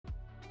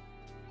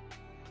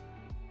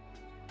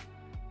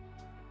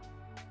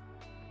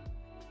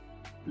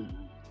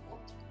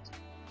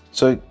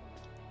So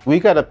we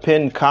got a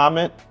pinned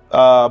comment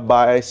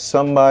by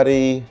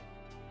somebody,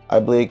 I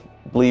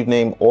believe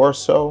named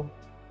Orso.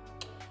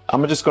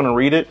 I'm just going to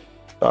read it,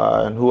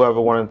 and whoever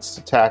wants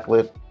to tackle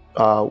it.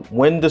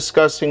 When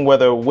discussing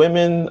whether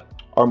women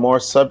are more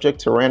subject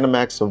to random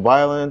acts of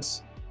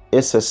violence,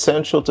 it's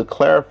essential to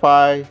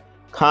clarify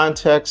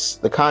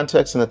the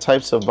context and the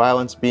types of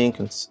violence being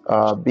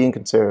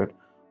considered.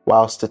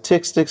 While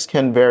statistics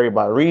can vary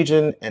by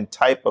region and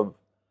type of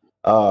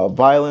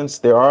violence,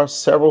 there are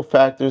several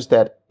factors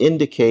that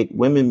indicate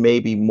women may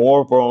be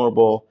more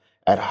vulnerable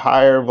at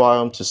higher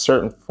volume to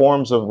certain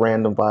forms of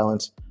random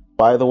violence.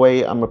 By the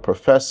way, I'm a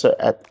professor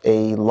at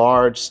a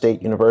large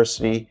state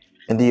university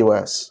in the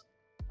U.S.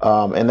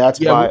 And that's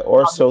by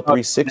Orso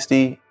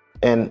 360.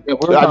 And we're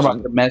talking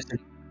about domestic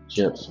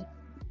relationships.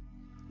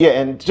 Yeah,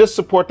 and just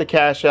support the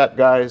Cash App,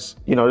 guys.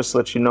 Just to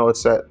let you know,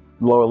 it's at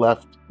lower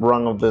left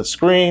rung of the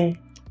screen.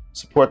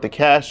 Support the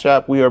Cash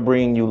App. We are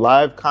bringing you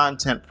live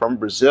content from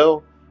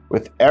Brazil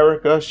with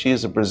Erica. She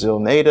is a Brazil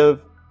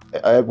native.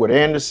 Edward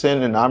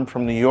Anderson, and I'm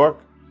from New York.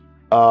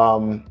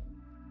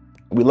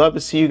 We love to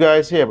see you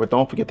guys here, but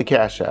don't forget the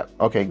Cash App.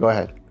 Okay, go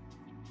ahead.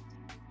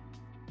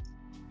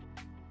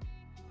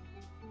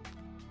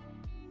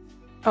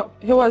 Oh,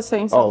 he was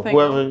saying something.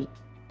 Whoever.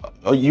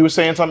 Oh, you were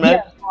saying something,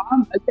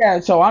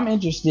 Ed? So I'm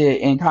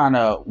interested in kind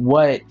of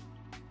what,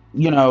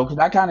 because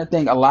I kind of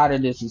think a lot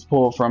of this is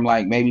pulled from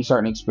like maybe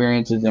certain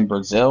experiences in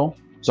Brazil.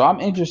 So I'm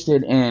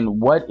interested in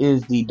what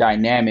is the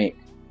dynamic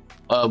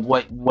of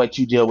what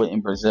you deal with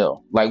in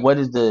Brazil. Like, what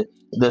is the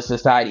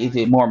society? Is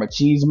it more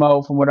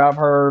machismo from what I've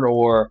heard,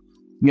 or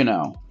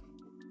no?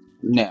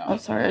 I'm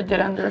sorry, I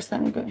didn't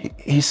understand good.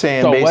 He's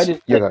saying, so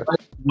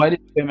what is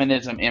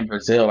feminism in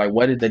Brazil? Like,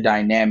 what is the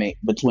dynamic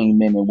between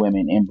men and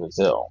women in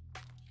Brazil?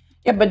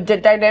 Yeah, but the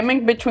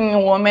dynamic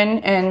between women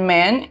and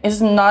men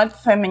is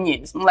not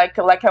feminism. Like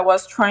I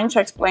was trying to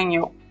explain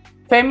you.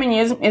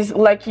 Feminism is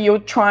like you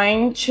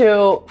trying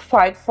to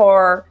fight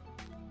for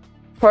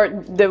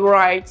the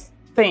right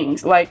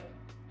things, like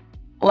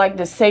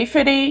the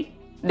safety,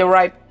 the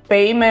right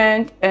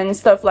payment, and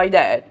stuff like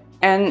that.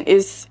 And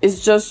it's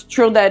just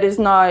true that is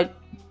not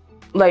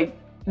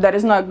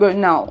good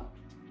now.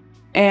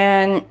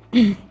 And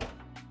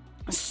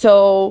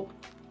so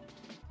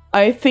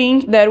I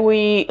think that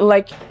we,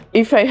 like,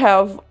 if I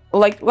have,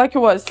 like I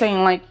was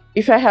saying, like,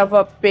 if I have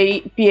a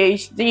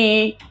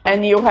PhD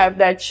and you have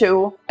that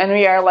too, and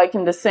we are like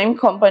in the same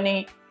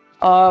company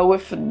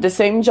with the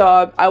same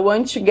job, I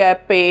want to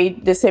get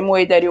paid the same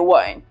way that you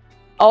want.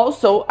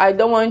 Also, I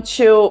don't want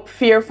to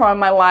fear for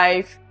my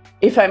life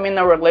if I'm in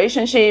a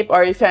relationship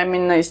or if I'm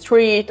in a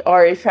street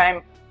or if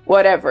I'm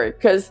whatever,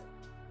 because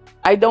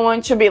I don't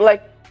want to be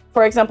like,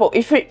 for example,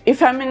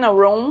 if I'm in a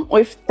room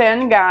with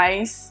 10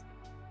 guys,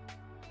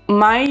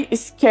 my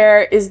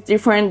scare is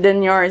different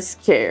than your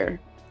scare.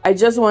 I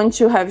just want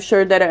to have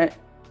sure that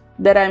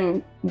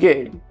I'm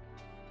good.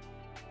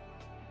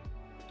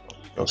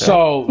 Okay.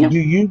 So do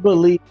you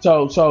believe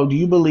do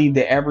you believe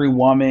that every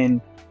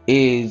woman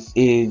is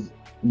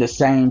the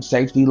same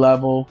safety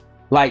level?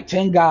 Like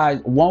 10 guys,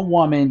 one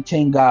woman,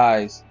 10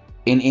 guys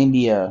in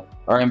India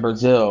or in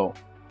Brazil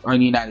or in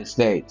the United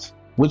States.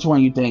 Which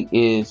one you think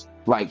is,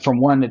 like, from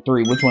 1 to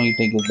 3, which one you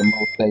think is the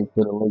most safe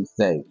to the least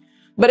safe?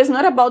 But it's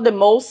not about the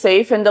most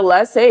safe and the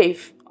less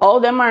safe. All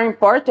of them are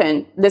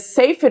important. The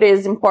safety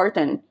is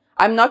important.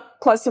 I'm not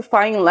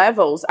classifying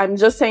levels. I'm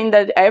just saying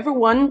that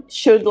everyone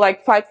should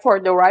like fight for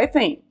the right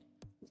thing.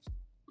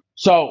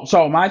 So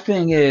my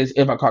thing is,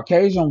 if a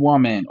Caucasian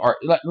woman, or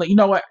you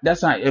know what,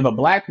 that's not, if a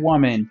black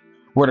woman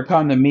were to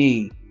come to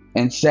me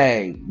and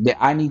say that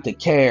I need to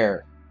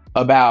care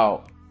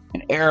about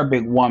an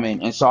Arabic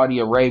woman in Saudi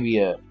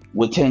Arabia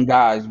with 10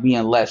 guys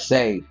being less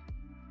safe,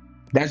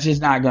 that's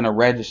just not going to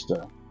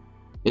register.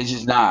 It's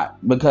just not,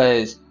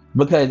 because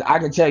I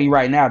can tell you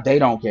right now, they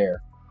don't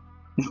care.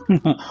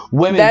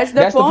 Women, that's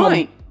the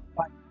point.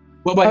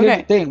 But okay. Here's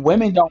the thing,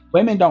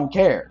 women don't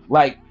care.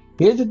 Like,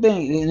 here's the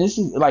thing, and this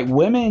is like,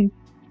 women,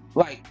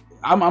 like,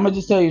 I'm gonna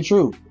just tell you the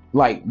truth.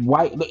 Like,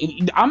 white,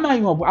 I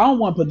don't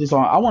want to put this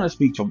on. I want to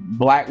speak to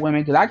black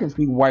women, because I can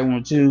speak to white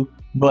women too,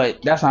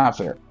 but that's not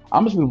fair.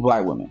 I'm gonna speak to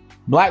black women.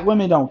 Black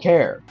women don't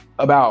care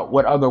about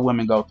what other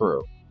women go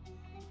through.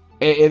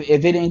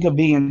 If it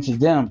inconveniences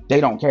them,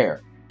 they don't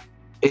care.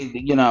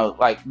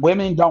 Like,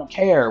 women don't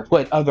care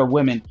what other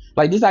women,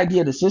 like, this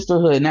idea of the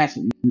sisterhood, and that's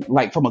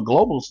like, from a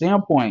global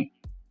standpoint,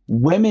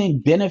 women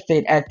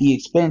benefit at the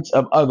expense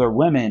of other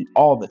women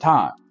all the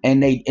time.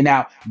 And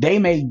now they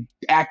may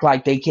act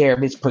like they care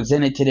if it's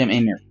presented to them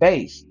in their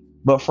face,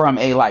 but from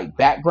a like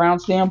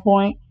background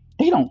standpoint,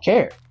 they don't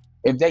care.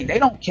 If they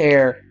don't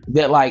care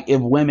that, like, if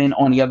women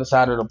on the other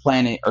side of the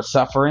planet are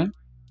suffering,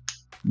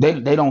 they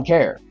don't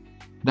care.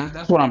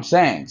 That's what I'm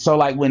saying. So,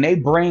 like, when they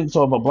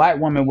so if a black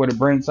woman were to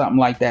bring something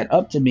like that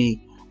up to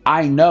me,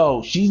 I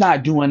know she's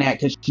not doing that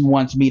because she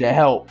wants me to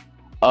help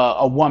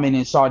a woman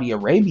in Saudi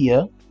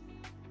Arabia.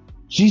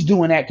 She's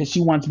doing that because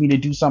she wants me to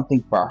do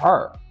something for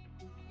her,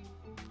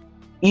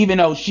 even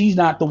though she's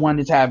not the one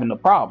that's having the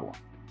problem.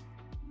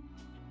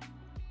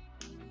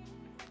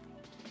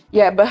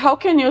 Yeah, but how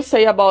can you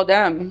say about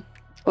them?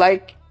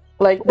 Like,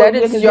 Well, that yeah,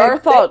 is because they your say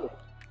it. thought.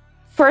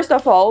 First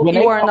of all, When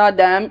you they are talk, not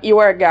them. You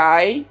are a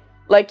guy.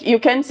 Like you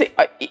can say,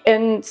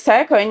 and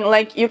second,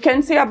 like you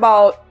can say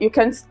about you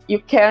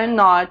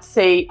cannot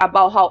say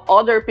about how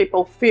other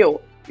people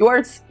feel.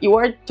 You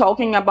are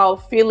talking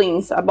about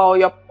feelings, about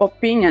your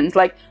opinions.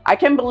 Like I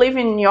can believe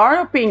in your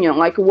opinion,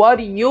 like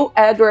what you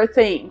Edward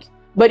think,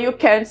 but you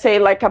can't say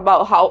like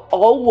about how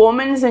all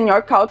women in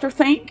your culture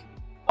think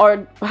or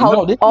no,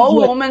 how this is all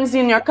what. women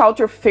in your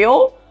culture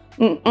feel.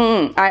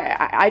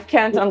 I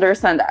can't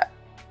understand that.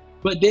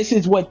 But this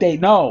is what they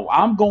know.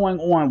 I'm going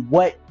on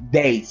what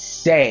they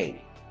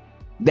say.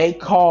 They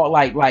call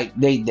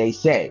they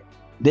say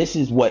this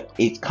is what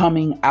it's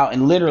coming out,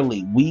 and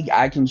literally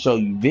I can show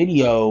you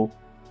video,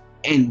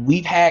 and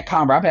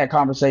I've had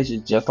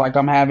conversations just like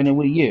I'm having it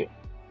with you.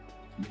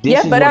 Yeah,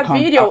 This is but what a comes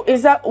out. video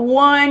is a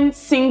one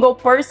single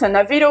person.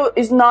 A video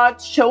is not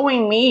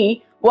showing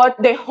me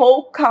what the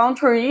whole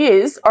country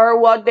is or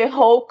what the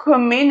whole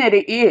community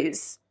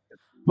is.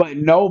 But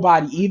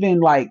nobody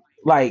even I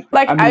Like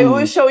I will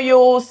mean, show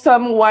you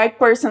some white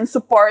person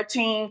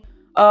supporting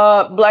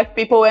black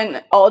people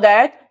and all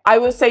that. I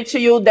will say to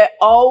you that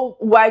all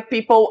white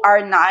people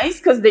are nice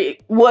because they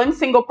one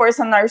single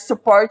person are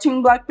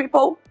supporting black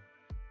people.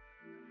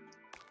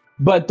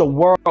 but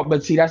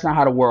see, that's not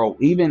how the world,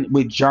 even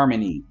with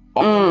Germany,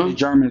 all of the Mm.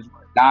 Germans were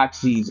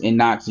Nazis in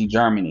Nazi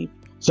Germany.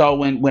 So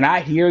when I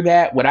hear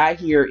that, what I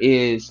hear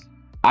is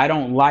I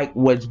don't like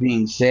what's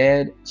being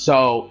said.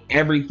 So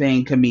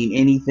everything can mean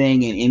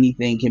anything and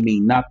anything can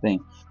mean nothing.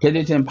 Because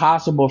it's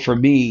impossible for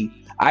me.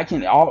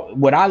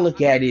 What I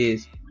look at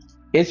is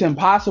it's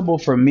impossible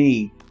for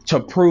me to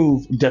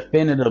prove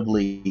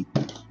definitively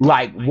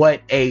like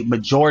what a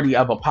majority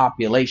of a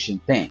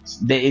population thinks.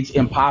 That it's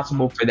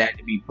impossible for that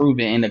to be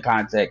proven in the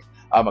context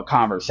of a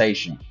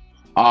conversation.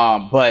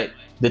 But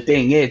the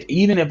thing is,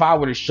 even if I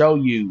were to show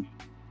you,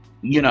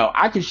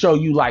 I could show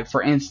you, like,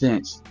 for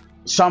instance,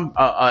 some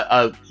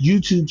a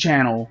YouTube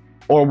channel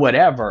or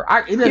whatever.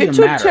 It doesn't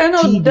YouTube matter.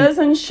 channel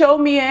doesn't show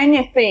me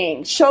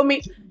anything. Show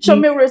TV.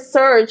 me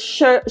research.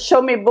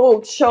 Show me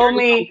books. Show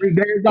me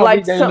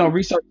like There's no some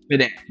research for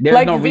that. There's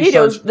like no research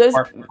videos. This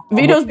for what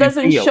videos they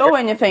doesn't feel. show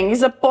anything.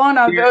 It's a point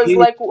of There views is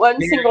like one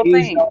there single is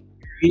thing.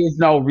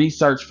 no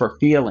research for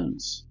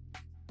feelings.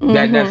 Hmm.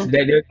 There's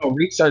no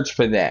research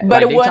for that. Like,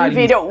 But they try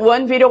to use.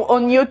 one video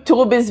on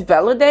YouTube is I,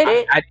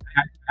 validated. I,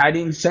 I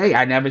didn't say.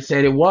 I never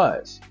said it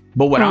was.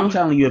 But what I'm Hmm.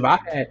 telling you,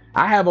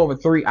 I have over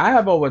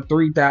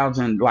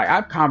 3,000. Like, I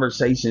have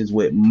conversations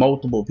with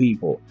multiple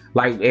people.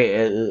 Like,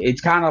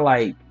 it's kind of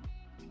like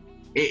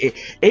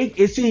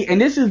see, and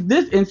this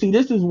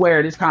is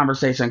where this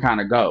conversation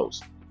kind of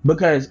goes,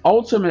 because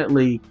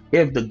ultimately,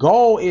 if the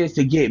goal is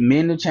to get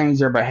men to change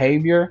their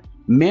behavior,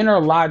 men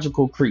are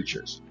logical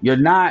creatures. You're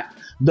not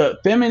the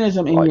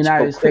feminism in the Logical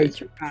United States.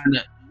 creature. Kind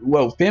of,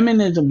 well,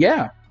 feminism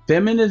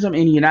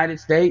in the United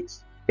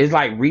States is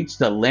like reached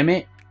the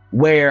limit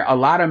where a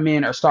lot of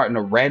men are starting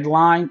to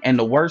redline, and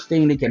the worst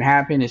thing that can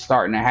happen is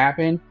starting to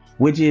happen,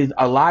 which is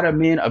a lot of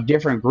men of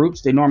different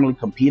groups that normally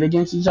compete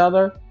against each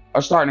other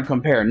are starting to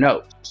compare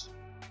notes.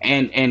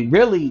 And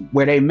really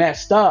where they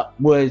messed up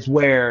was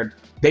where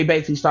they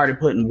basically started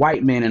putting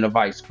white men in a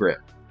vice grip.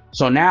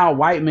 So now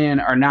white men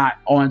are not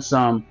on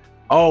some,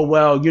 oh,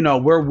 well,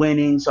 we're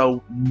winning,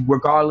 so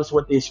regardless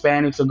what the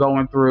Hispanics are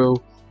going through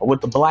or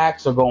what the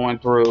blacks are going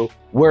through,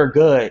 we're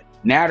good.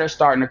 Now they're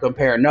starting to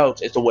compare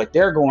notes as to what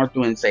they're going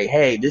through and say,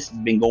 hey, this has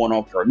been going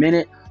on for a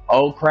minute.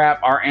 Oh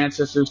crap, our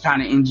ancestors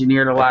kind of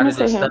engineered a Let lot me of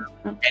see this stuff,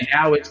 him. and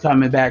now it's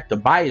coming back to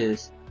bite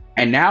us.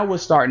 And now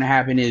what's starting to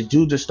happen is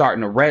dudes are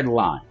starting to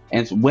redline,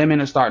 and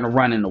women are starting to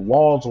run into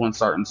walls on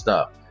certain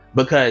stuff,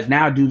 because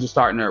now dudes are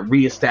starting to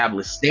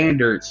reestablish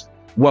standards.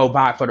 Well,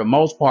 for the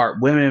most part,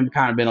 women have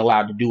kind of been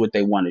allowed to do what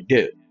they want to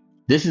do.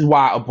 This is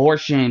why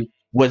abortion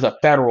was a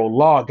federal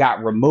law,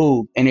 got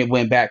removed, and it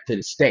went back to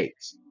the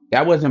states.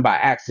 That wasn't by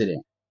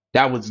accident.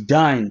 That was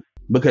done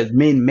because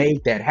men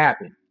made that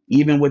happen.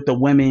 Even with the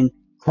women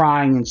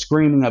crying and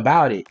screaming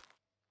about it,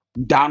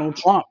 Donald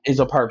Trump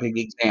is a perfect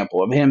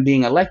example of him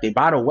being elected.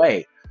 By the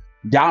way,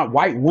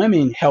 white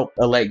women helped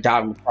elect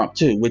Donald Trump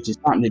too, which is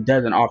something that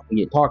doesn't often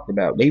get talked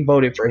about. They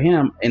voted for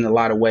him in a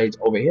lot of ways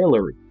over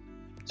Hillary.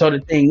 So the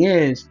thing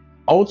is,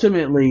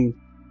 ultimately,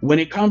 when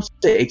it comes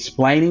to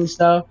explaining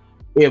stuff,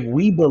 if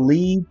we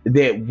believe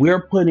that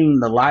we're putting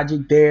the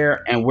logic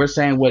there and we're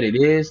saying what it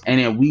is, and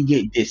then we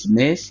get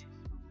dismissed,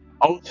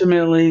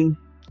 ultimately,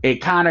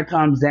 it kind of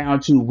comes down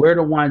to we're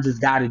the ones that's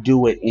got to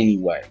do it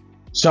anyway.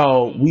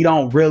 So we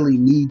don't really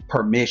need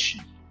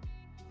permission.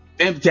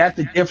 That's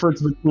the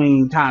difference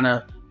between kind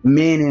of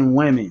men and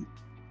women.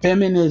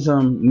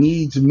 Feminism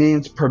needs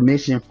men's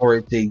permission for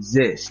it to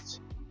exist.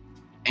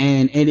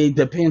 And it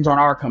depends on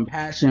our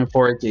compassion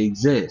for it to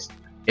exist.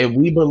 If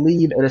we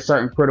believe at a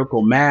certain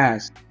critical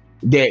mass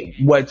that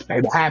what's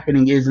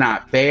happening is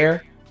not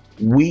fair,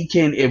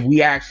 if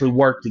we actually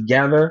work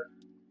together,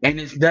 and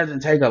it doesn't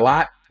take a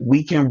lot,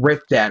 we can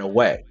rip that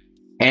away.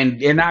 And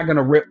they're not going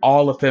to rip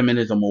all of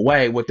feminism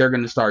away. What they're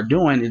going to start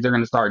doing is they're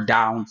going to start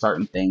dialing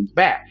certain things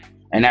back.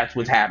 And that's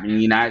what's happening in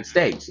the United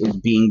States. It's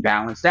being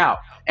balanced out.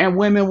 And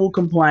women will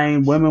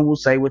complain. Women will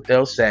say what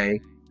they'll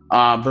say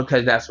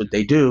because that's what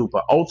they do.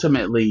 But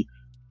ultimately,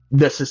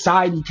 the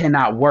society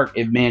cannot work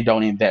if men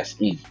don't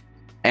invest in it.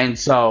 And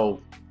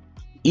so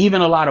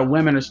even a lot of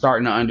women are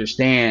starting to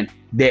understand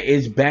that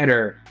it's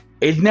better.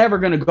 It's never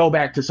going to go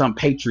back to some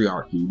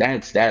patriarchy.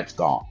 That's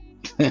gone.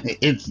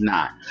 It's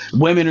not.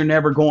 Women are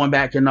never going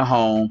back in the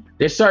home.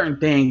 There's certain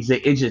things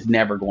that it's just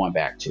never going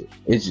back to.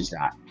 It's just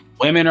not.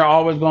 Women are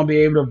always going to be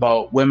able to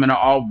vote.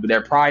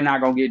 They're probably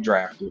not going to get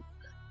drafted.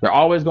 They're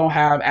always going to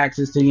have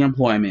access to the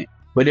employment.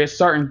 But there's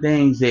certain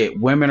things that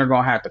women are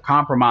going to have to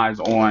compromise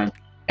on.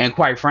 And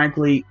quite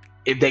frankly,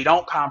 if they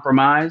don't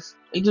compromise,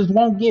 they just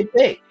won't get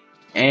picked.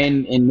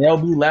 And they'll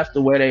be left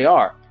the way they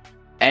are.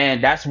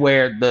 And that's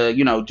where the,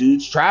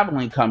 dudes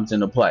traveling comes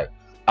into play.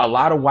 A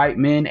lot of white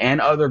men and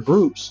other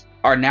groups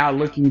are now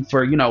looking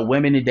for,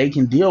 women that they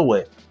can deal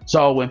with.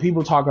 So when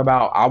people talk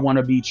about, I want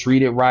to be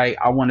treated right,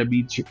 I want to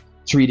be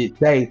treated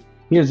safe,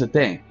 here's the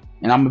thing,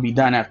 and I'm going to be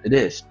done after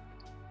this.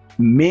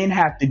 Men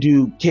have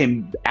to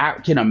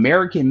can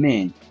American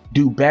men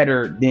do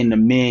better than the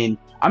men?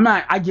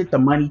 I get the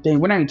money thing.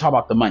 We're not even talking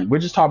about the money. We're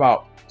just talking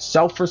about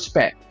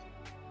self-respect,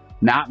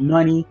 not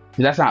money,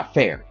 because that's not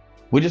fair.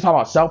 We're just talking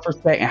about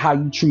self-respect and how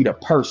you treat a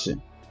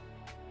person.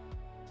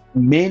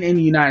 Men in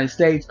the United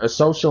States are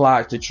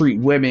socialized to treat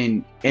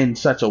women in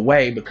such a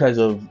way because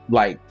of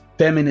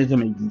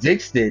feminism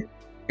existed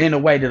in a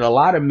way that a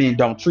lot of men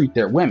don't treat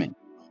their women.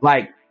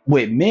 Like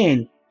with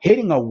men,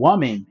 hitting a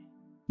woman,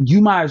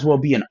 you might as well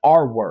be an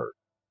R word.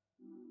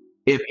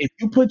 If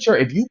you put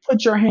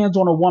your hands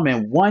on a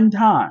woman one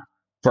time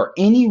for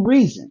any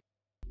reason,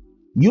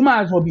 you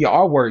might as well be an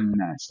R word in the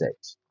United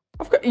States.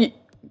 Of course.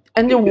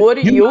 And then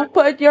would you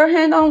put your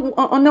hand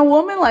on a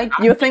woman? Like,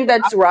 you think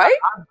that's right?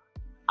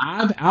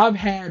 I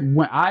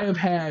have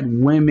had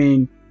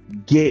women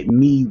get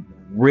me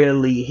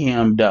really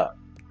hemmed up.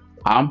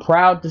 I'm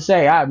proud to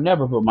say I've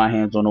never put my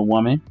hands on a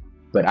woman,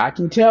 but I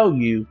can tell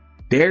you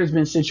there's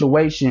been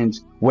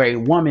situations where a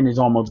woman has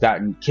almost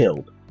gotten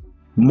killed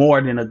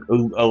more than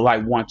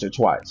once or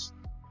twice.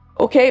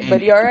 Okay,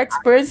 but your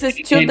experience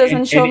still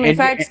doesn't show me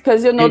facts,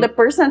 because the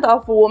percent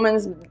of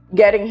women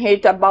getting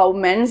hate about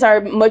men's are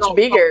much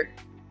bigger.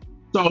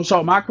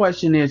 So my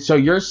question is, so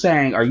you're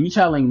saying, are you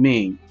telling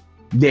me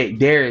that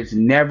there is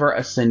never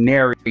a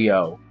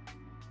scenario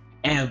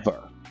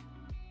ever?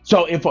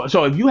 So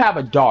if you have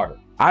a daughter,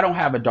 I don't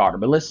have a daughter,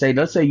 but let's say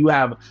you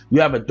have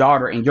a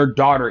daughter and your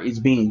daughter is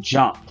being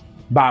jumped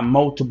by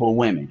multiple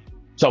women.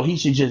 So he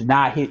should just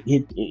not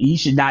he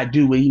should not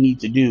do what he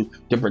needs to do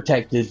to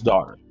protect his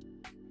daughter.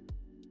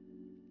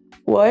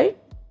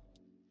 What?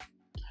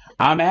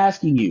 I'm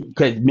asking you,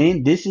 because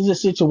men, this is a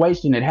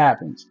situation that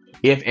happens.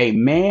 If a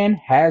man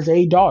has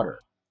a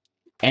daughter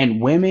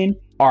and women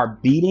are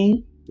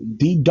beating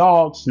the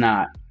dog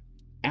snot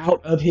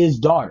out of his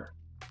daughter,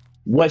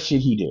 what should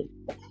he do?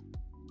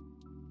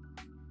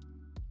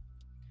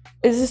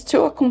 Is this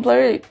still a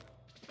completely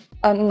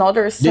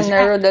another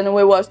scenario than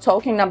we was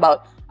talking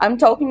about? I'm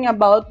talking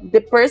about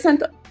the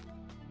percent.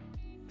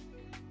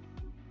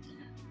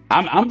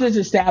 I'm just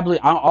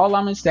establishing. All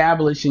I'm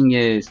establishing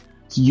is,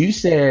 you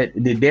said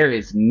that there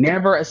is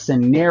never a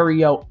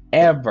scenario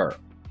ever.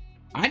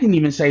 I didn't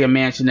even say a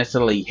man should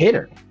necessarily hit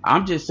her.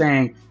 I'm just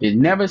saying there's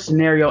never a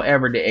scenario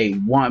ever that a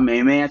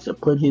man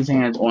should put his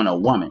hands on a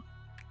woman.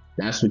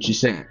 That's what you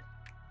said.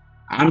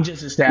 I'm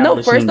just establishing.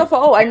 No, first of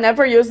all, I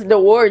never used the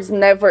words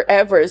never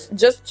ever,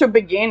 just to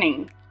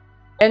beginning.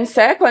 And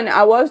second,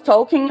 I was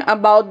talking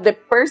about the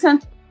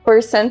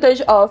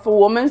percentage of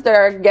women that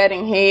are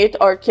getting hit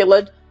or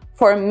killed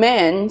for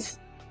men,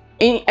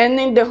 and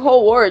in the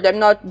whole world. I'm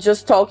not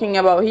just talking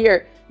about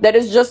here. That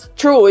is just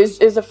true,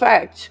 is a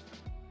fact.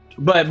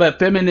 But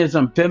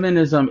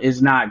feminism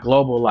is not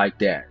global like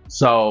that.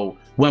 So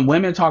when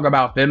women talk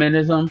about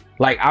feminism,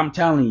 like I'm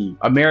telling you,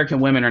 American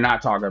women are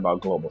not talking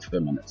about global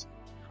feminism.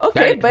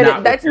 Okay,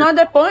 but that's not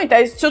the point.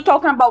 I'm still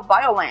talking about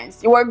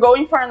violence. You are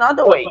going for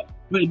another way.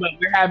 But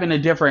we're having a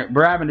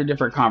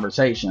different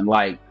conversation.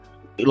 Like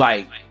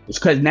it's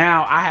because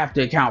now I have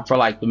to account for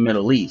the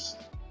Middle East.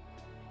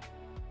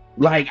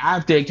 I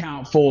have to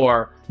account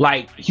for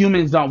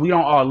humans we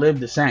don't all live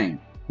the same.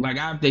 I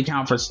have to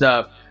account for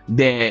stuff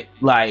that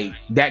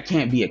that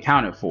can't be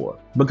accounted for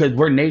because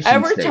we're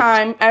nation states.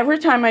 Every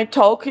time I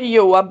talk to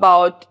you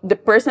about the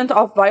percent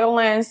of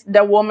violence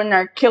that women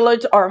are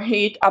killed or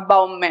hit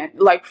about men,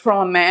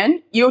 from a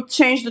man, you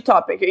change the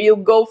topic. You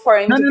go for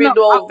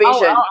individual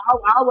vision.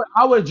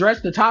 I would address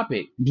the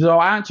topic. So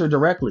I answer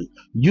directly.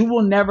 You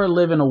will never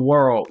live in a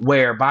world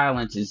where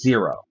violence is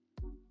zero.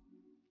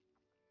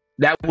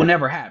 That will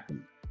never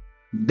happen.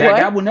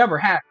 That will never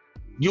happen.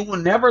 You will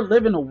never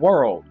live in a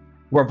world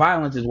where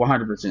violence is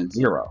 100%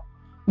 zero.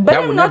 But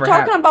I'm not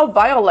talking about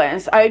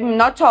violence. I'm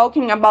not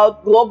talking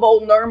about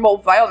global normal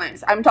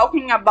violence. I'm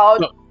talking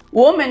about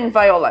women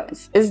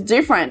violence. It's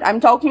different.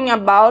 I'm talking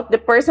about the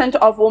percent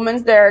of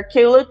women that are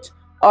killed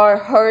or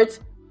hurt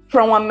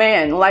from a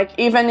man,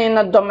 even in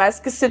a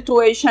domestic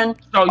situation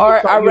or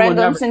a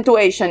random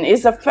situation.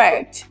 It's a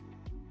fact.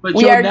 But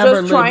We you'll are never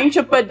just live. trying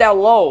to put that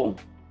low.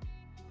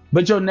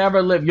 But you'll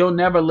never live. You'll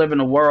never live in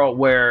a world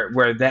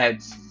where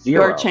that's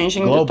You're zero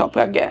changing the global.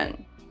 topic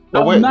again.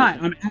 But I'm wait,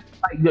 not. I'm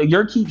like,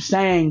 you keep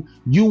saying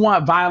you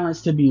want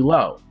violence to be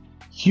low.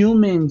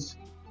 Humans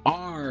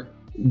are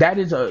that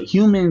is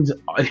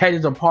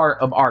a part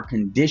of our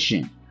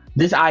condition.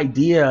 This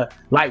idea,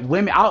 like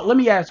women. Let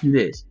me ask you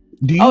this: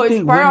 do you Oh, it's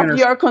think part women of are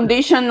your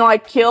condition,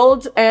 like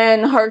killed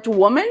and hurt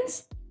women?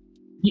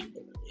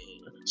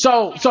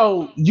 so?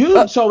 So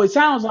it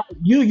sounds like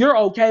you're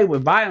okay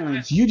with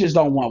violence. You just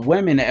don't want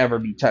women to ever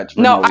be touched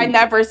for No, no I reason.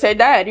 never said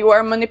that. You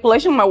are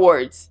manipulating my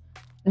words.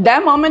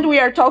 That moment we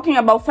are talking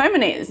about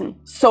feminism.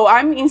 So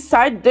I'm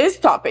inside this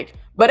topic.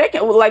 But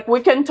we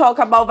can talk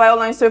about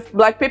violence with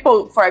black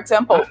people, for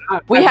example.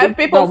 We have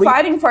people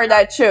fighting for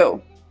that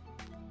too.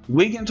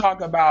 We can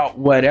talk about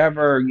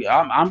whatever.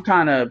 I'm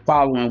kind of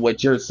following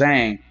what you're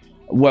saying.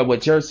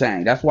 What you're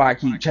saying. That's why I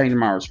keep changing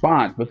my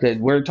response, because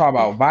we're talking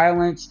about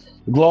violence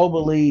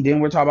globally, then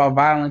we're talking about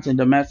violence in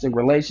domestic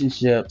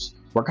relationships.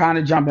 We're kind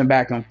of jumping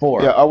back and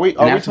forth. yeah, are we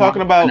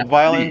talking about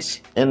violence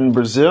in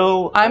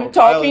Brazil? I'm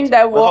talking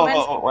that woman.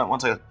 Wait, 1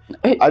 second.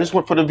 I just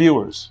want for the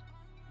viewers.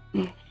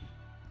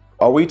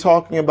 Are we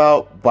talking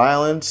about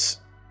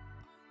violence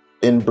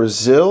in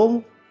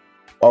Brazil?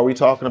 Are we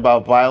talking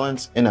about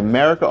violence in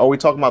America? Are we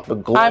talking about the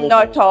global? I'm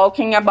not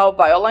talking about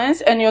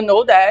violence, and you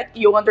know that.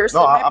 You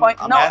understand my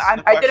point? No,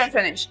 I didn't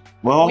finish.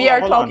 Well,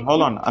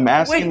 hold on. I'm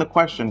asking the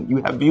question.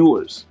 You have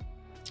viewers.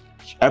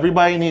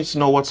 Everybody needs to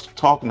know what's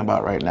talking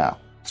about right now.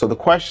 So the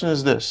question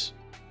is this: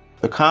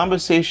 the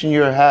conversation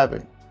you're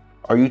having,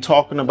 are you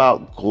talking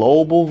about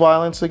global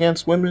violence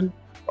against women?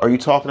 Are you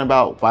talking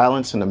about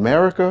violence in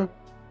America?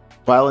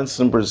 Violence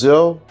in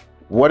Brazil?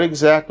 What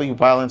exactly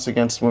violence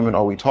against women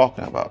are we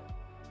talking about?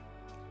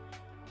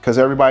 Because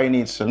everybody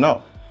needs to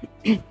know.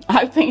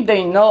 I think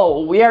they know.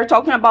 We are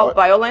talking about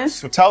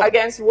violence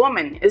against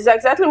women. It's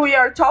exactly what we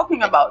are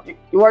talking about.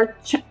 You are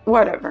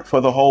whatever.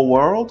 For the whole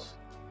world?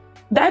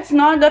 That's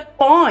not the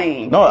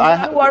point. No,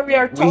 not what we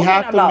are talking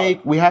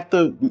about. We have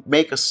to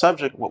make a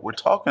subject what we're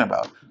talking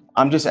about.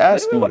 I'm just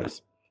asking you.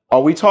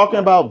 Are we talking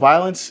about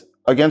violence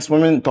against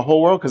women the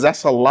whole world? Because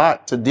that's a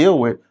lot to deal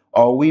with.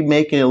 Or are we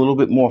making it a little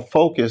bit more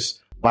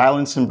focused?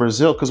 Violence in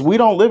Brazil? Because we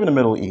don't live in the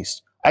Middle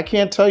East. I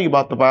can't tell you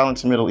about the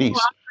violence in the Middle East.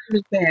 I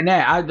understand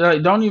that. I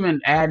don't even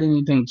add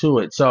anything to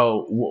it.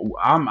 So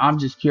I'm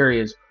just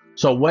curious.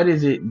 So what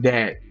is it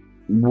that?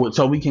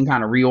 So we can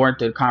kind of reorient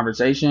the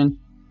conversation.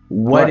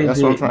 What is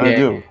that's what I'm trying to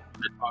do.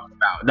 Talk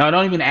about? No,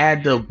 don't even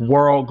add the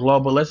world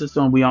global. Let's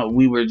assume we don't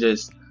know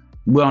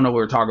what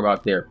we're talking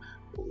about there.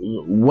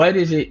 What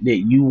is it that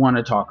you want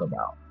to talk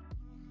about?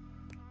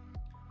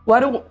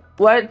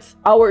 What's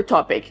our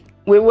topic?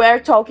 We were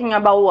talking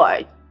about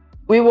what?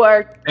 We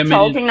were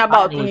talking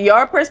about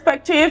your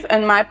perspective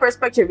and my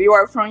perspective. You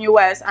are from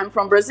U.S., I'm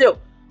from Brazil.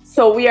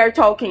 So we are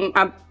talking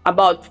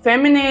about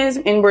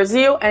feminism in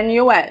Brazil and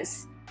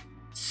U.S.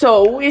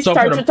 So we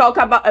start to talk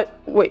about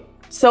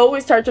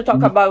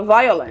about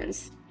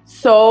violence.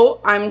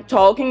 So I'm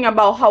talking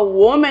about how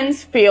women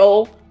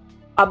feel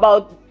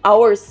about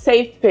our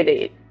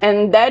safety,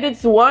 and that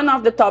is one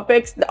of the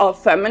topics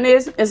of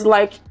feminism. Is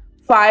like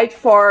fight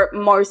for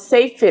more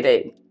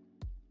safety.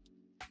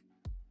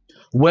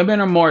 Women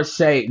are more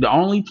safe. The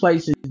only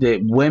places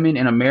that women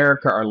in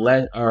America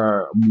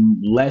are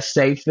less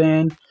safe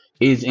in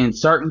is in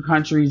certain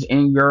countries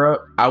in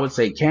Europe. I would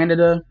say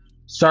Canada,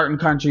 certain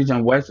countries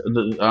in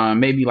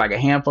maybe like a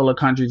handful of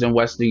countries in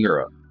Western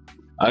Europe.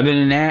 Other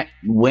than that,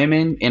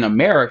 women in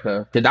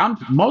America, because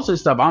most of the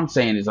stuff I'm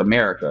saying is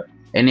America,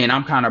 and then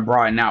I'm kind of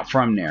broadening out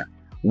from there.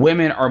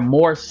 Women are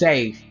more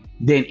safe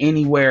than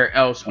anywhere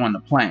else on the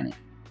planet.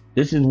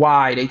 This is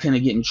why they tend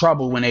to get in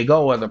trouble when they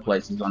go other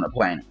places on the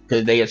planet,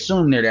 because they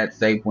assume they're that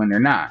safe when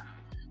they're not.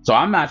 So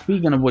I'm not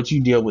speaking of what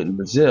you deal with in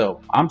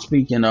Brazil. I'm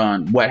speaking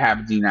on what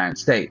happens in the United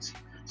States.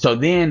 So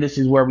then this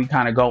is where we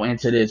kind of go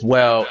into this.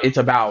 Well, it's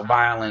about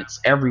violence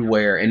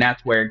everywhere, and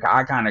that's where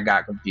I kind of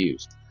got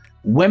confused.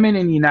 Women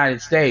in the United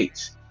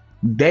States,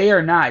 they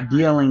are not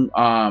dealing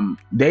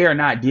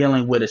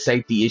with a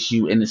safety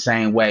issue in the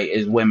same way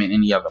as women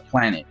in the other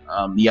planet,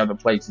 the other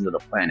places of the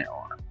planet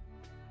are.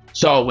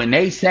 So when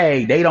they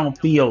say they don't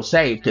feel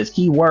safe, because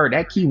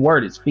that key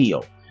word is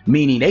feel,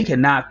 meaning they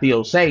cannot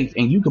feel safe,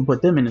 and you can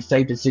put them in the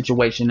safest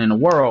situation in the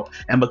world,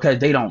 and because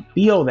they don't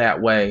feel that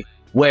way,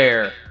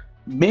 where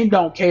men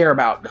don't care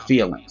about the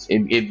feelings.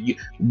 If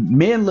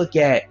men look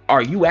at,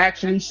 are you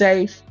actually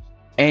safe?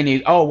 And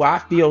I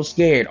feel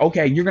scared.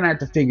 Okay, you're gonna have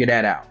to figure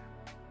that out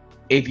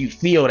if you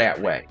feel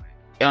that way,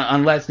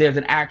 unless there's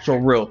an actual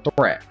real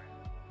threat.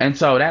 And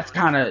so that's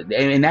kind of,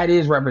 and that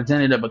is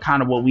representative of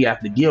kind of what we have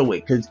to deal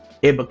with, because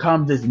it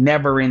becomes this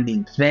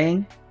never-ending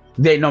thing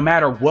that no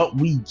matter what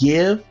we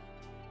give,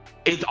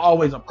 it's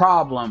always a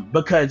problem,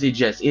 because it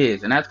just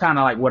is. And that's kind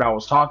of like what I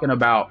was talking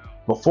about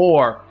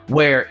before,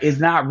 where it's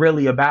not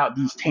really about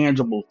these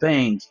tangible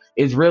things.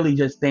 It's really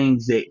just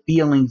feelings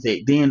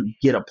that then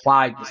get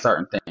applied to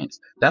certain things.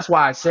 That's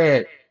why I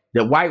said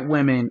that white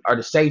women are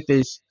the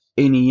safest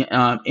in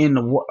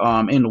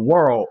the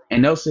world,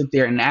 and they'll sit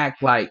there and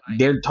act like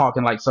they're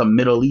talking like some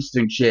Middle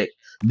Eastern chick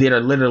that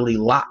are literally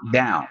locked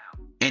down,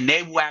 and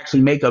they will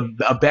actually make a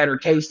better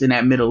case than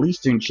that Middle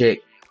Eastern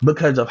chick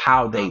because of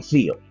how they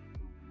feel.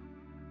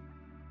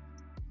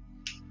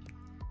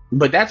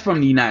 But that's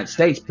from the United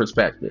States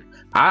perspective.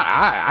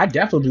 I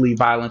definitely believe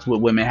violence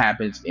with women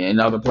happens in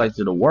other places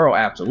of the world,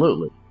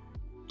 absolutely.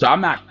 So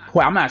I'm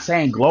not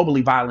saying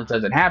globally violence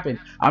doesn't happen.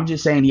 I'm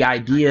just saying the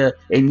idea,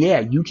 and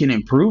yeah, you can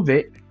improve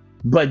it,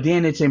 but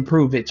then it's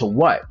improve it to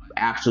what?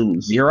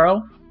 Absolute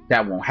zero?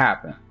 That won't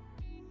happen.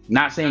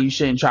 Not saying you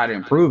shouldn't try to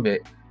improve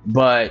it,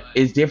 but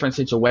it's different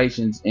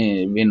situations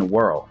in the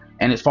world.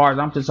 And as far as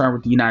I'm concerned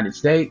with the United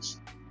States,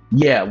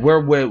 yeah, we're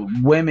with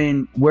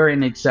women, we're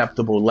in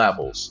acceptable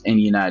levels in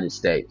the United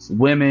States.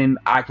 Women,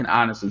 I can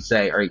honestly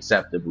say, are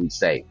acceptably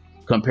safe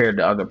compared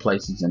to other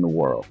places in the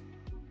world.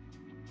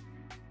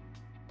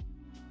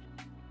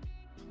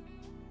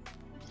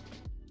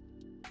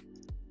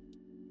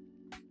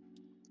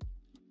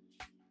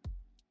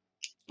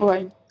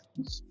 Right.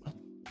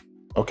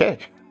 Okay.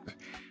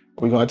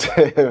 We going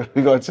to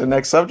the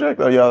next subject,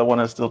 or y'all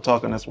want to still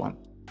talk on this one?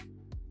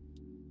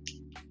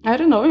 I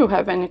don't know. You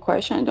have any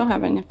question? I don't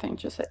have anything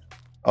to say.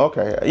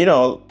 Okay.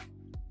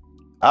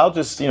 I'll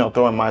just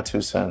throw in my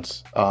 2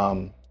 cents.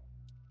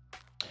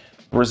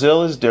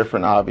 Brazil is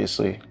different,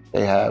 obviously.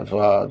 They have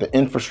the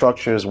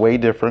infrastructure is way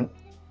different.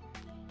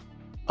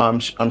 I'm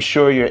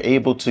sure you're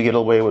able to get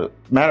away with it.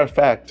 Matter of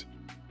fact,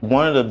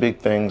 one of the big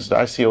things that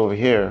I see over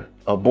here,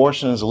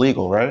 abortion is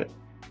illegal, right?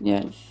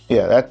 Yes.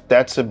 Yeah,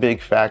 that's a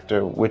big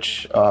factor,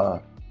 which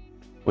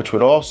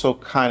would also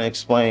kind of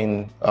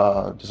explain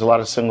there's a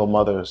lot of single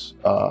mothers,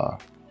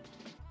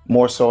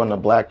 more so in the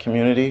Black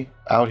community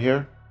out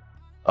here.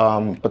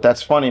 But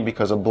that's funny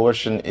because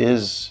abortion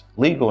is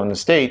legal in the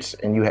States,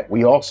 and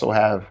we also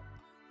have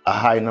a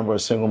high number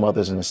of single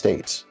mothers in the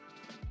States.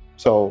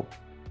 So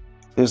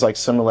there's like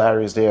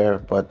similarities there,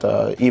 but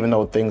even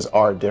though things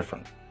are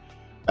different.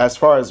 As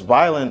far as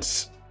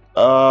violence,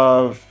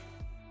 I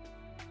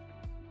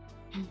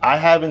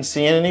haven't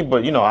seen any,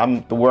 but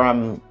where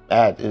I'm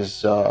at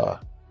is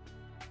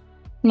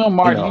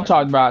Marty, you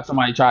talked about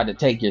somebody tried to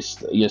take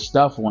your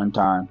stuff one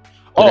time.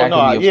 Oh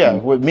no, yeah,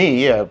 with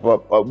me, yeah,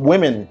 but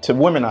women to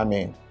women, I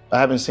mean, I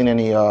haven't seen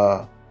any.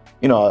 I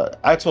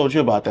told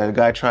you about that. A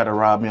guy tried to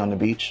rob me on the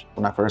beach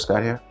when I first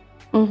got here.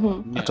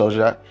 Mm-hmm. I told you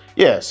that.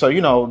 Yeah, so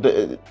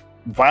the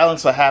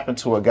violence will happen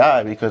to a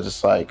guy because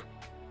it's like,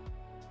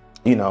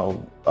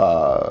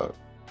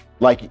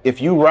 like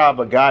if you rob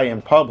a guy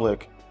in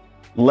public,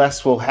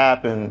 less will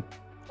happen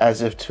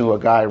as if to a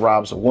guy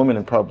robs a woman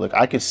in public.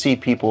 I could see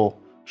people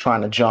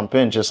trying to jump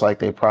in just like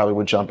they probably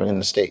would jump in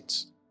the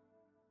States.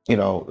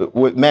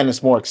 With men,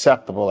 it's more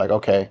acceptable. Like,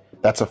 okay,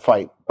 that's a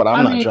fight, but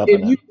I'm not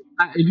jumping in.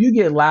 If you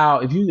get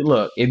loud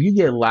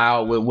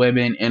with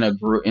women in a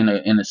group, in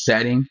a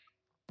setting,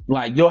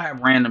 like you'll have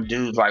random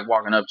dudes like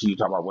walking up to you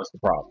talking about what's the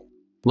problem,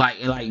 like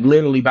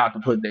literally about to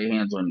put their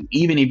hands on you,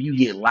 even if you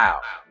get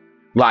loud.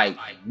 Like,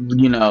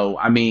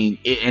 I mean,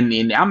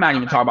 and I'm not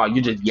even talking about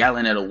you just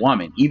yelling at a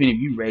woman, even if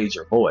you raise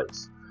your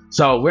voice.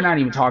 So we're not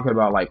even talking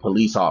about like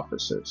police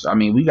officers. I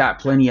mean, we got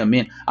plenty of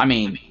men. I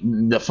mean,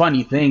 the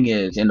funny thing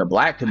is in the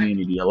Black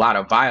community, a lot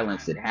of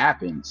violence that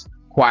happens,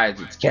 quiet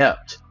as it's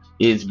kept,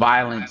 is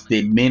violence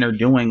that men are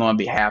doing on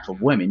behalf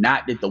of women.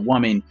 Not that the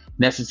woman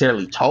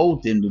necessarily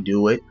told them to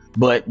do it,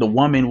 but the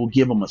woman will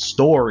give them a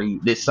story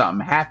that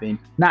something happened,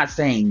 not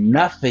saying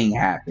nothing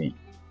happened,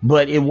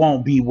 but it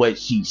won't be what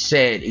she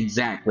said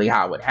exactly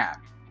how it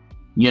happened.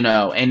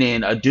 And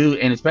then a dude,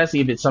 and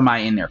especially if it's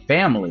somebody in their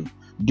family,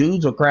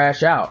 dudes will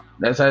crash out.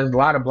 There's a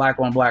lot of Black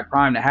on Black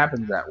crime that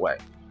happens that way.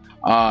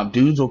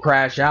 Dudes will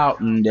crash out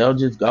and they'll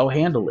just go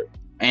handle it.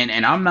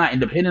 And I'm not, and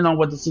depending on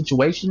what the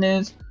situation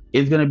is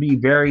going to be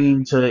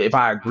varying to if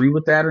I agree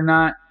with that or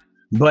not.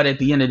 But at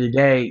the end of the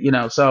day,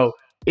 so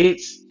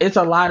it's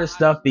a lot of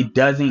stuff that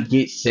doesn't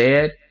get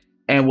said.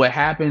 And what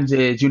happens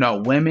is,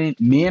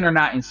 men are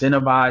not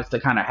incentivized to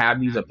kind of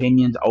have these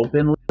opinions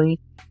openly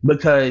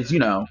because,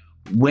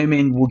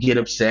 women will get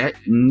upset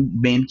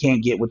and men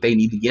can't get what they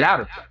need to get out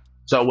of them.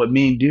 So what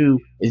men do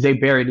is they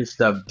bury this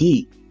stuff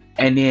deep.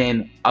 And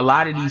then a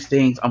lot of these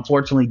things,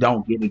 unfortunately,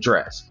 don't get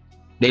addressed.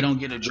 They don't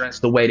get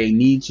addressed the way they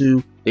need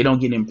to. They don't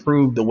get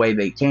improved the way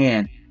they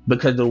can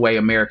because of the way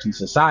American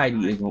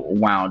society is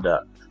wound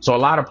up. So a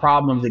lot of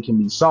problems that can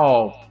be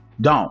solved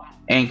don't.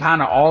 And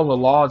kind of all the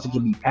laws that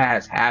can be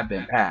passed have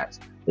been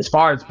passed. As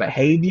far as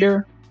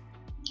behavior,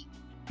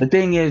 the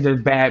thing is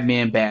there's bad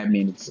men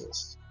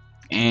exist.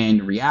 And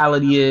the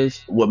reality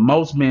is what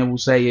most men will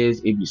say is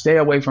if you stay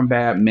away from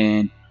bad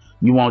men,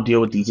 you won't deal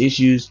with these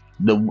issues.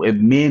 If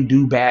men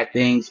do bad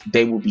things,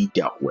 they will be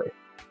dealt with.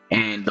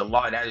 And the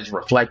law, that is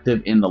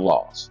reflective in the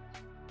laws.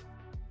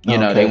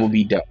 They will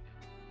be dealt.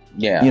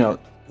 Yeah.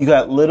 You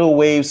got Little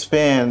Waves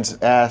fans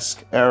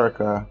ask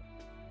Erica,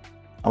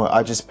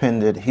 I just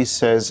pinned it. He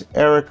says,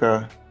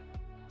 Erica,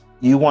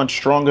 you want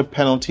stronger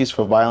penalties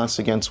for violence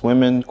against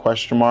women? ?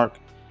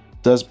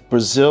 Does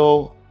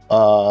Brazil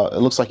it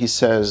looks like he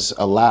says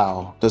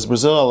allow. Does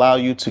Brazil allow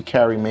you to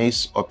carry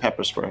mace or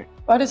pepper spray?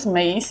 What is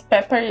mace?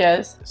 Pepper,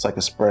 yes. It's like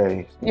a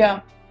spray.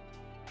 Yeah.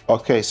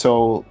 Okay,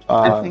 so,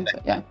 I think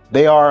so, yeah.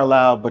 they are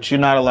allowed, but you're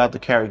not allowed to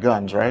carry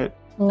guns, right?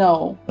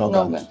 No. No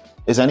guns.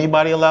 Is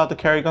anybody allowed to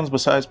carry guns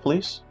besides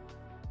police?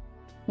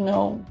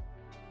 No.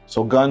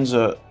 So guns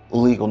are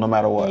illegal no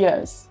matter what?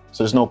 Yes.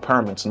 So there's no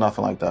permits,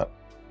 nothing like that?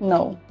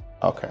 No.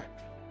 Okay.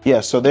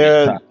 Yeah, so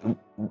they're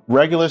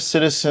regular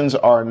citizens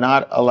are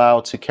not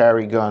allowed to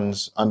carry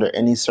guns under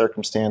any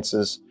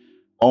circumstances,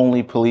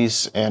 only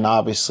police and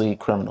obviously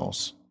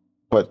criminals.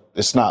 But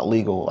it's not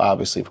legal,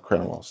 obviously, for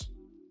criminals.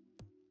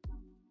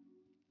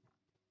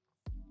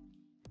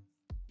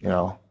 You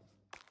know,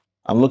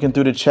 I'm looking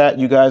through the chat.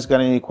 You guys got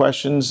any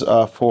questions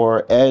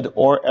for Ed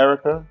or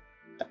Erica,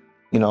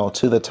 you know,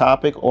 to the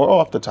topic or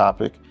off the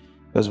topic?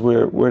 Because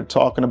we're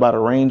talking about a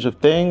range of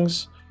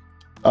things.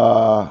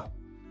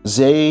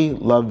 Zay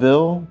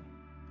Laville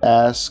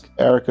asked,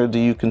 Erica, do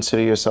you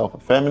consider yourself a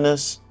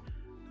feminist?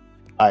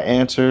 I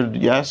answered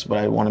yes, but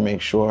I want to make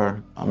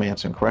sure I'm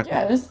answering correctly.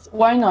 Yes,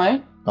 why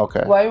not?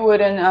 Okay. Why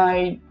wouldn't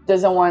I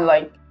doesn't want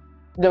like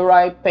the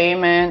right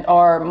payment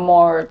or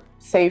more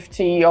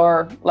safety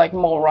or like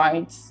more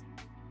rights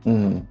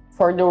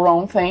for the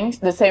wrong things?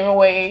 The same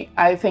way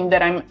I think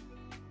that I'm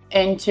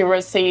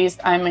anti-racist,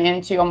 I'm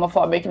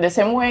anti-homophobic. The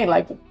same way,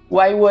 like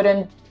why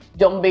wouldn't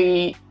don't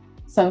be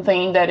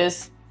something that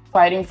is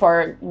fighting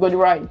for good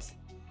rights?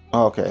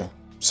 Okay,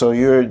 so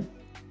you're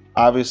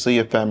obviously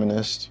a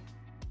feminist.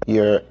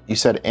 You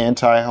said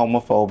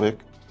anti-homophobic.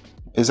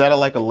 Is that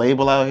like a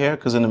label out here?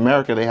 Because in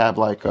America they have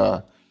like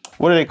what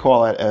do they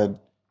call it, Ed?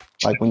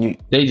 Like when you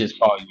they just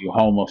call you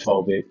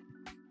homophobic.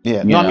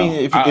 Yeah, no, I mean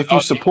if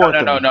you support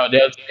them. No,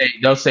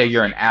 they'll say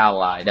you're an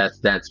ally.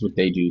 That's what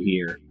they do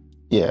here.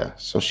 Yeah,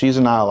 so she's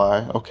an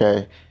ally.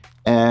 Okay,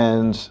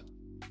 and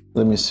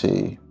let me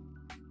see.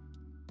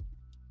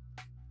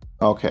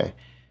 Okay,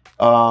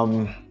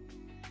 and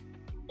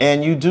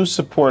you do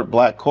support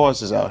Black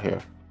causes out here.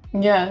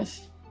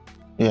 Yes.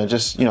 Yeah,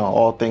 just, you know,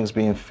 all things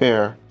being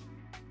fair.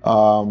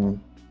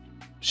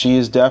 She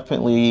is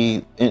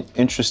definitely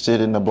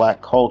interested in the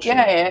Black culture.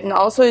 Yeah, and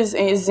also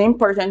it's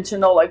important to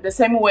know, like the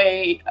same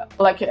way,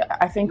 like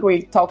I think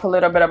we talk a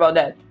little bit about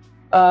that.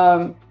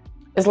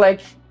 It's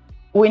like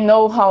we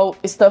know how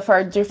stuff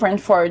are different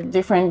for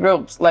different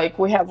groups. Like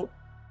we have,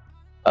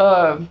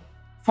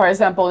 for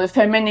example, the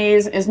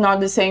feminism is not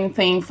the same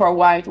thing for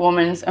white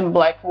women and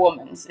Black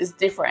women. It's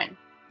different.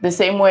 The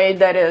same way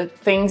that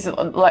things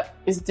like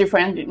is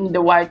different in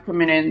the white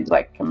community and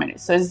Black community.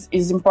 So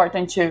it's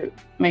important to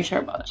make sure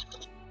about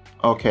it.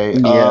 Okay.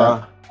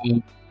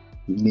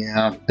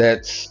 Yeah,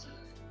 that's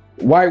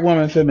white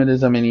woman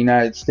feminism in the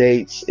United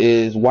States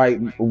is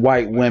white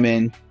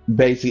women.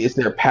 Basically, it's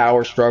their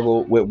power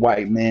struggle with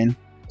white men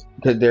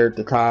because they're at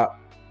the top.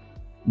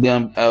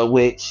 Them,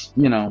 which,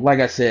 you know,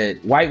 like I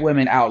said, white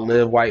women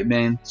outlive white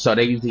men, so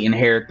they usually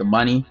inherit the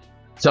money.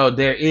 So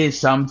there is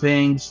some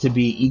things to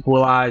be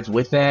equalized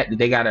with that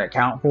they got to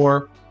account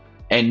for.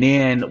 And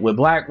then with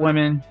Black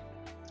women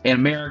in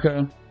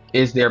America,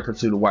 is their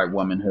pursuit of white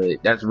womanhood.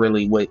 That's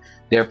really what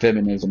their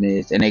feminism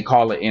is. And they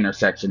call it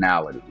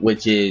intersectionality,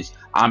 which is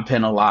I'm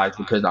penalized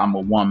because I'm a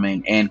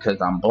woman and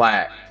because I'm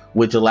Black,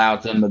 which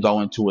allows them to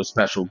go into a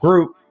special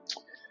group,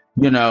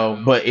 you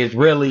know, but it's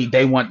really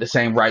they want the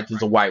same rights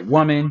as a white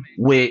woman,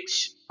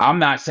 which I'm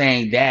not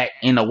saying that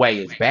in a way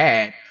is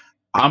bad.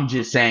 I'm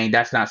just saying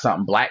that's not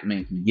something Black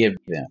men can give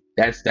them.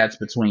 That's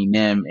between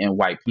them and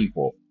white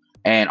people.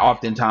 And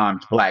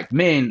oftentimes Black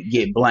men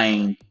get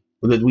blamed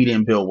because we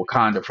didn't build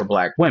Wakanda for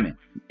Black women.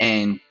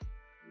 And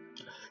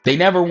they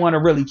never want to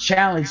really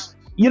challenge,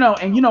 you know,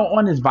 and you know,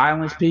 on this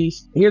violence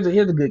piece, here's a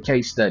good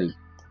case study.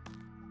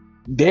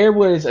 There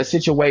was a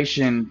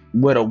situation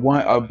where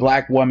a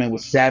Black woman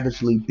was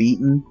savagely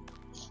beaten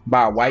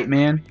by a white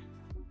man.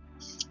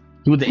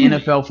 He was an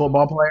NFL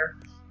football player.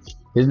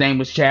 His name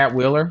was Chad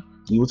Wheeler.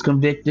 He was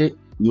convicted.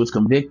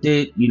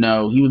 You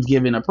know,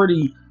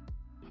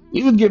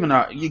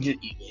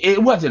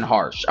 it wasn't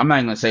harsh. I'm not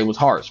going to say it was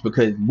harsh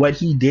because what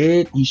he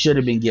did, he should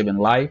have been given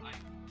life.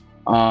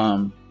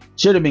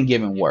 Should have been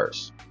given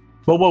worse.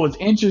 But what was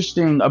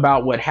interesting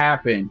about what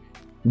happened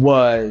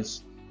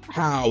was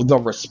how the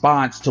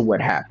response to what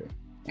happened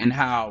and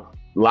how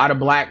a lot of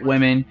Black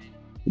women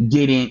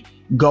didn't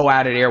go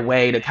out of their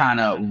way to kind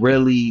of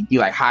really be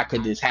like, how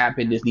could this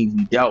happen? This needs to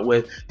be dealt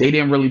with. They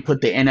didn't really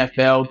put the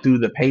NFL through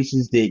the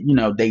paces that, you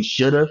know, they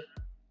should have,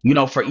 you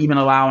know, for even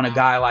allowing a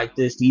guy like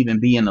this to even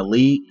be in the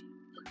league.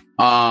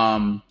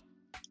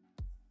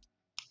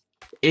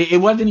 It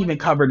wasn't even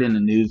covered in the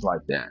news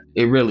like that.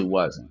 It really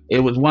wasn't. It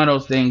was one of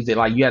those things that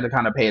like you had to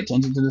kind of pay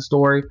attention to the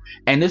story.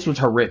 And this was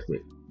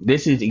horrific.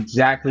 This is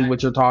exactly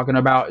what you're talking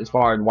about as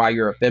far as why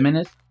you're a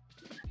feminist.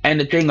 And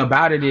the thing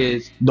about it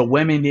is the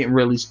women didn't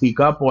really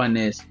speak up on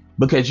this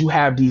because you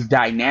have these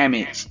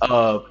dynamics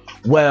of,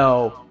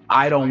 well,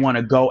 I don't want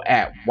to go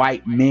at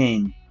white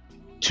men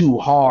too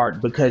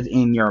hard because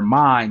in your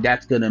mind,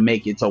 that's going to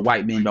make it so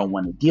white men don't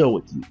want to deal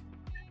with you.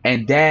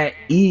 And that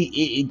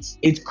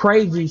it's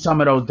crazy, some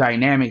of those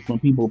dynamics when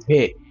people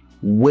pick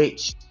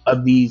which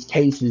of these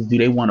cases do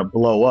they want to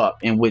blow up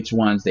and which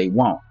ones they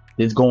won't.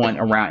 It's going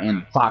around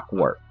in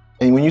clockwork.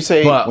 And when you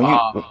say But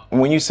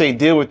when you say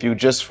deal with you,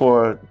 just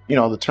for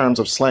the terms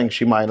of slang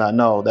she might not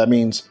know, that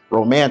means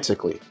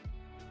romantically.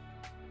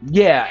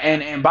 yeah,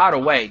 and by the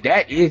way,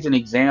 that is an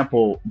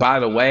example, by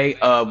the way,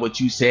 of what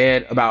you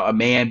said about a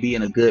man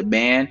being a good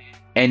man,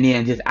 and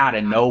then just out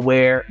of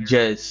nowhere,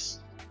 just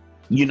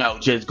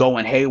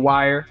going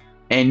haywire,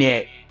 and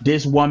that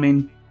this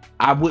woman,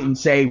 I wouldn't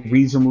say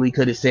reasonably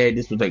could have said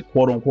this was a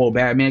quote unquote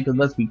bad man, because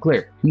let's be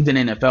clear, he's an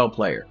NFL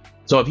player.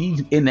 So if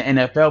he's in the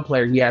NFL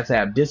player, he has to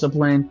have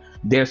discipline.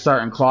 There's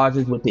certain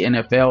clauses with the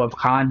NFL of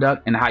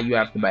conduct and how you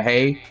have to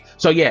behave.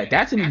 So yeah,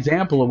 that's an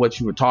example of what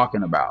you were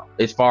talking about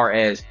as far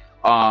as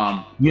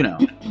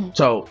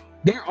so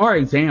there are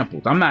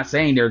examples. I'm not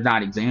saying there's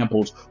not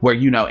examples where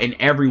in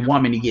every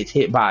woman who gets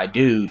hit by a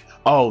dude,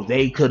 oh,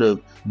 they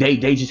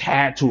just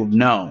had to have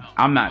known.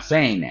 I'm not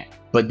saying that,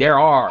 but there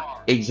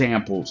are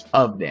examples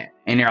of that,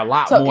 and there are a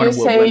lot more than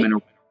what women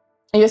are.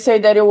 You say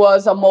that it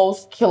was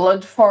almost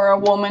killed for a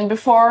woman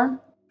before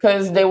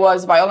because they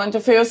was violent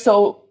to you.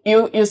 So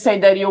you say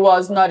that you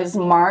was not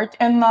smart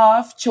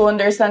enough to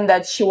understand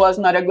that she was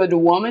not a good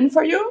woman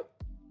for you?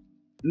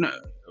 No,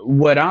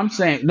 what I'm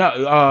saying,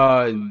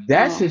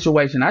 that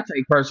situation, I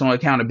take personal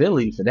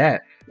accountability for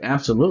that.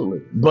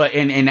 Absolutely. But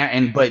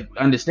but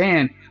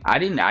understand, I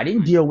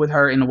didn't deal with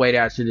her in the way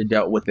that I should have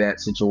dealt with that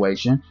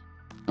situation.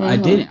 I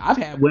didn't. I've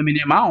had women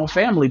in my own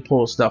family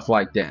pull stuff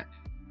like that.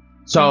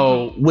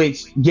 So,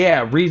 which,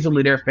 yeah,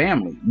 reasonably their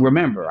family.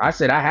 Remember, I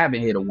said I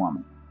haven't hit a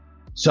woman.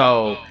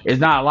 So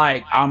it's not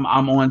like I'm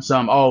on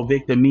some, oh,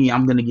 victim me,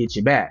 I'm gonna get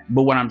you back.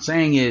 But what I'm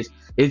saying is,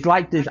 it's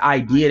like this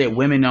idea that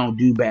women don't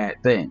do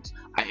bad things.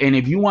 And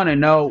if you want to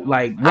know,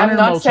 like, I'm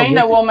not saying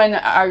that women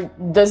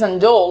doesn't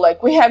do.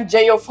 Like, we have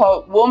jail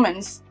for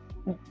women,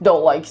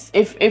 though. Like,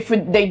 if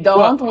they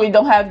don't, we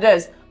don't have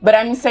this. But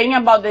I'm saying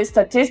about the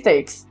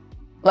statistics.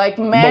 Like,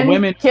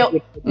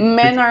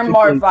 men are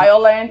more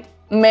violent.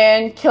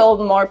 Men killed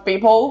more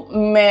people.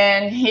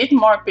 Men hit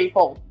more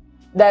people.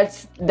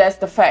 That's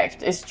the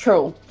fact. It's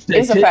true.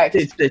 It's a fact.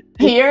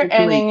 Here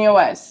and in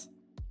U.S.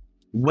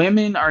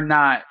 Women are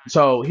not.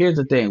 So here's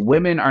the thing: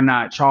 women are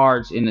not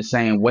charged in the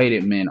same way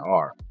that men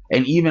are.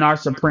 And even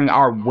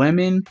our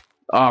women,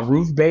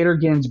 Ruth Bader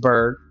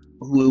Ginsburg,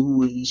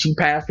 who she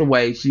passed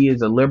away. She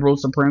is a liberal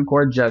Supreme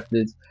Court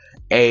justice.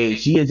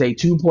 She is a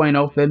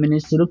 2.0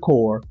 feminist to the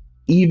core.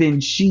 Even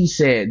she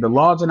said the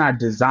laws are not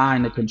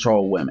designed to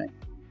control women,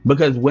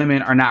 because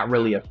women are not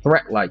really a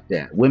threat like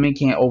that. Women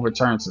can't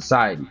overturn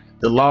society.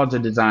 The laws are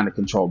designed to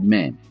control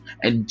men.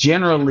 And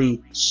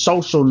generally,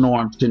 social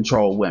norms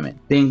control women.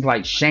 Things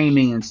like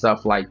shaming and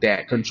stuff like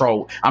that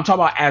control. I'm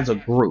talking about as a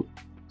group.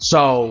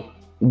 So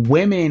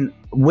women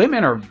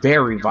are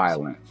very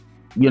violent.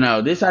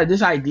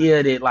 This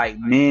idea that like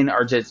men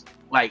are just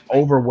like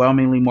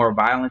overwhelmingly more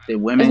violent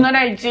than women. It's not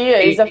an idea,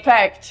 it's a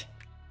fact.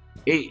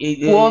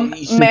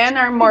 Men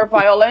are more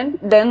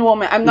violent than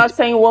women. I'm not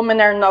saying women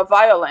are not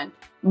violent,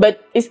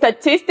 but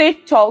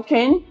statistic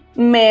talking,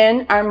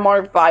 men are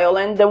more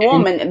violent than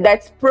women.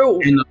 That's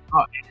proof. And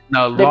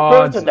the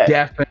laws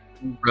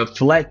definitely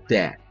reflect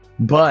that.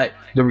 But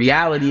the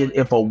reality is,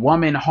 if a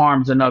woman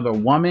harms another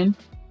woman,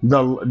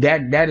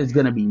 that is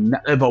going to be.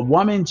 If a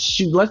woman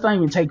let's not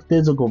even take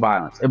physical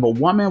violence. If a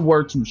woman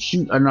were to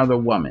shoot another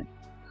woman,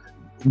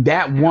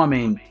 that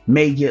woman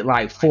may get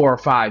like 4 or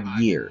 5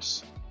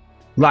 years.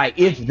 Like,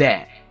 if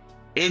that,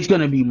 it's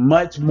going to be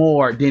much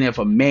more than if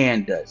a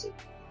man does it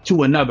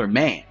to another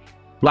man.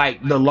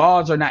 Like, the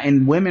laws are not,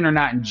 and women are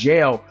not in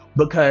jail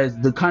because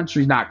the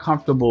country's not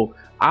comfortable.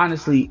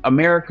 Honestly,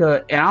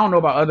 America, and I don't know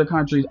about other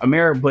countries,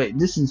 but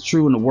this is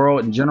true in the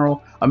world in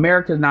general.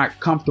 America's not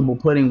comfortable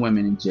putting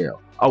women in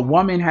jail. A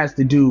woman has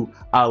to do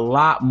a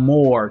lot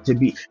more to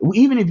be,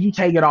 even if you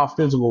take it off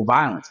physical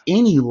violence,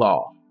 any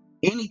law,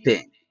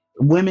 anything,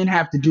 women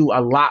have to do a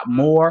lot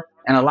more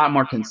and a lot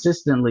more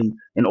consistently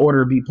in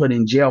order to be put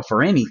in jail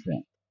for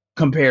anything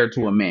compared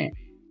to a man.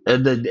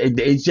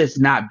 It's just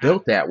not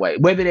built that way,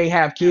 whether they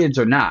have kids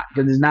or not.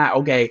 Because it's not,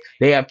 okay,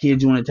 they have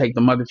kids, you want to take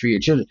the mother for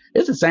your children.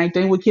 It's the same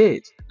thing with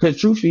kids. Because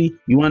truthfully,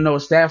 you want to know a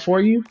stat for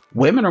you?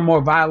 Women are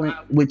more violent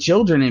with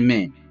children than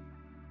men.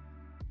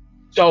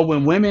 So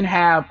when women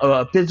have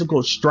a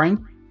physical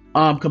strength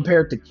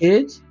compared to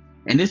kids,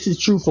 and this is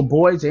true for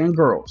boys and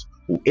girls,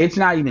 it's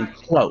not even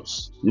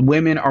close.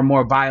 Women are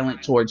more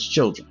violent towards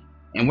children.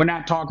 And we're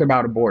not talking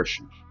about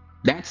abortion.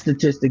 That's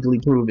statistically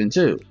proven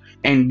too.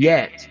 And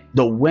yet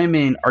the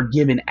women are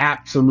given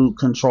absolute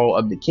control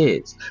of the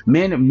kids.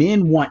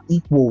 Men want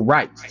equal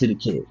rights to the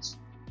kids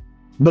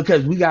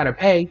because we got to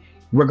pay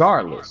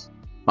regardless.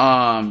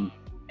 And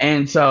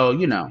so,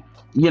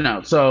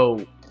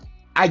 so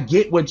I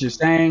get what you're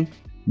saying,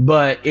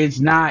 but it's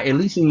not, at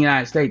least in the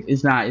United States,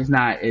 it's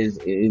not is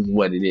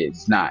what it is.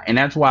 It's not. And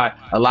that's why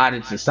a lot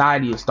of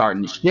society is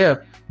starting to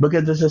shift,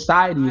 because the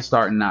society is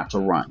starting not to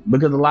run,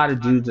 because a lot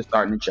of dudes are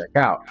starting to check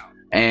out.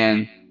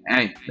 And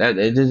hey,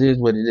 it just is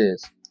what it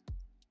is.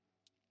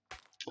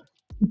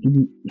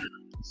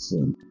 Let's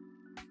see.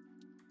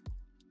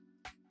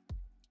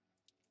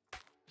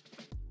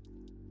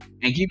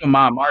 And keep in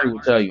mind, Marty will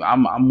tell you,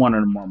 I'm one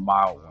of the more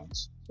mild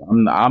ones.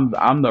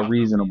 I'm the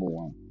reasonable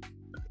one.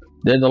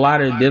 There's a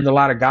lot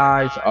of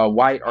guys,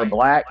 white or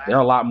black. They're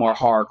a lot more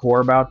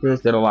hardcore about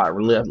this. They're a lot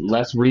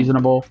less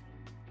reasonable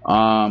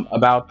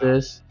about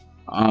this.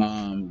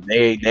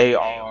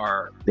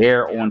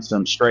 They're on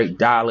some straight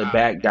dial it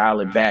back, dial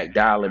it back,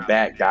 dial it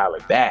back, dial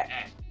it back,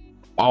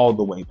 all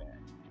the way back.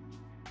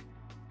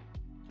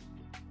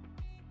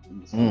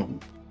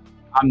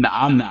 I'm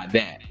not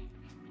that.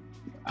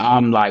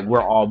 I'm like,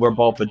 we're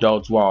both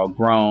adults, we're all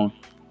grown.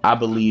 I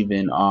believe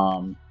in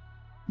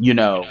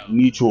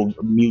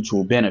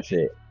mutual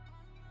benefit.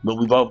 But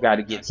we both got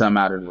to get some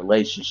out of the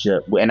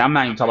relationship. And I'm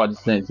not even talking about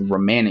this thing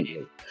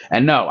romantically.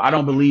 And no, I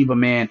don't believe a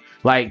man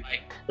like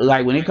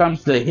when it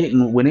comes to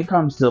hitting women,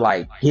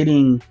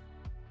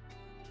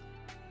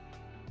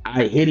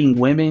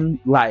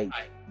 like,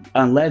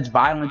 unless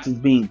violence is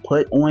being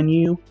put on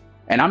you.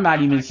 And I'm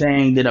not even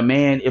saying that a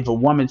man, if a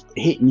woman's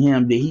hitting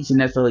him, that he should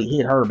necessarily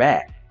hit her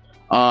back.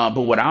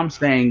 But what I'm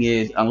saying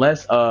is,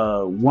 unless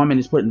a woman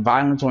is putting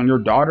violence on your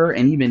daughter,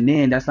 and even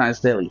then, that's not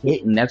necessarily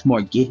hitting, that's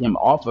more get him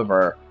off of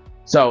her.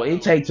 So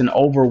it takes an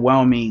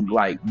overwhelming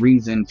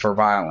reason for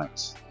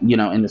violence, in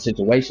a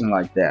situation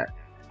like that.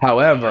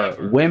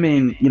 However,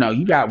 women,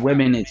 you got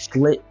women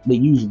that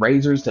use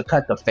razors to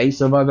cut the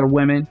face of other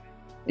women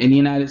in the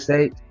United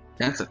States.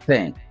 That's a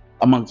thing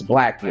amongst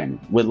black women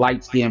with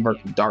light skin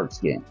versus dark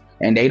skin.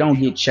 And they don't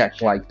get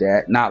checked like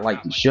that, not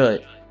like they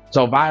should.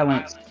 So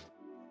violence,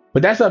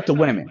 but that's up to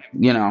women,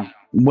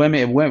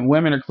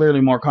 Women are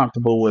clearly more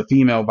comfortable with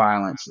female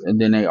violence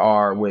than they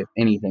are with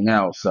anything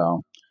else.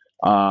 So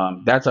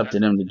that's up to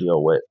them to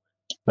deal with.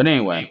 But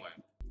anyway.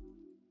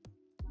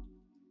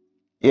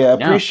 Yeah,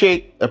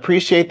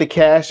 appreciate the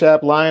Cash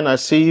App line. I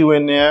see you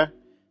in there.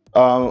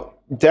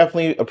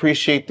 Definitely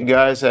appreciate the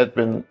guys that have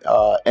been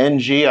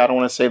NG. I don't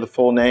want to say the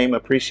full name.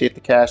 Appreciate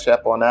the Cash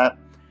App on that.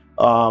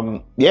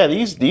 Yeah,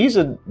 these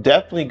are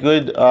definitely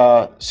good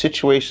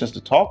situations to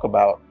talk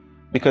about,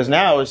 because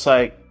now it's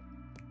like,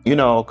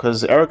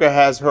 because Erica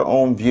has her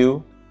own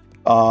view.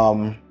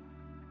 I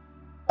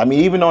mean,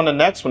 even on the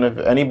next one, if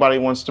anybody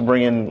wants to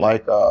bring in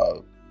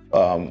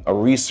a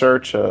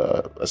research,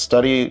 a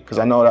study, because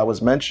I know that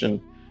was mentioned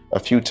a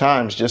few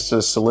times, just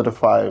to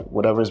solidify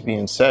whatever is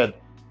being said,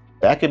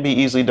 that could be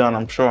easily done,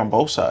 I'm sure, on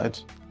both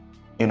sides.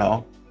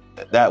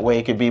 That way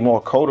it could be more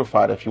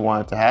codified if you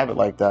wanted to have it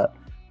like that.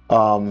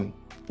 Let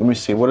me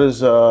see. What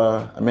is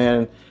a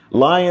man?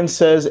 Lion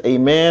says a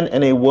man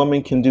and a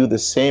woman can do the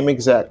same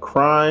exact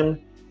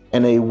crime,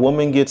 and a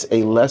woman gets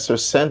a lesser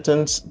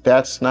sentence.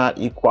 That's not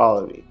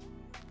equality.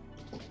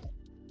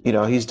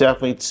 He's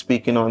definitely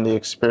speaking on the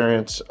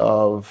experience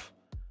of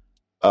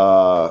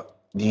the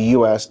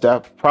U.S.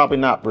 Probably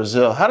not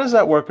Brazil. How does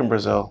that work in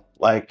Brazil?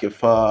 Like,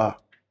 if a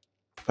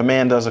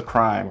man does a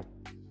crime,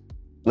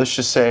 let's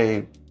just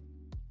say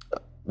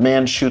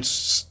man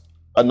shoots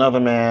another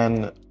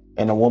man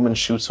and a woman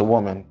shoots a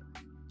woman,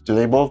 do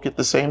they both get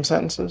the same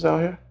sentences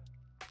out here?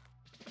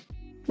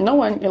 No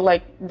one,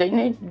 they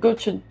need to go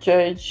to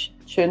judge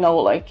to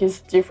know, it's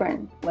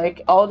different.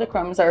 All the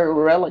crimes are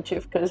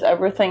relative, because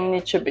everything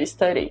needs to be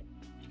studied.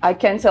 I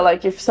can't say,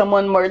 if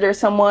someone murders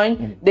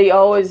someone, they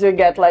always will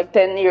get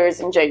 10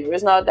 years in jail.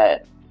 It's not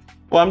that.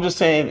 Well, I'm just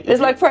saying.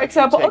 It's for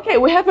example, okay,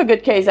 we have a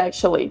good case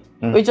actually.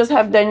 We just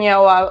have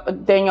Daniel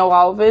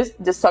Alves,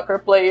 the soccer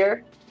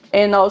player,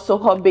 and also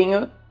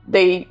Robinho.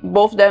 They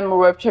both them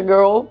raped a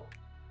girl,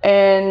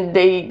 and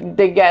they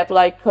get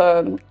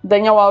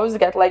Daniel Alves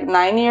get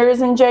 9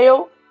 years in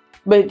jail,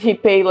 but he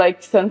paid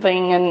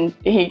something, and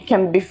he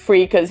can be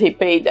free because he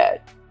paid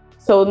that.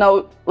 So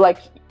now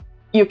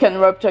you can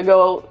rape a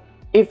girl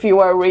if you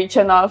are rich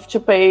enough to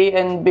pay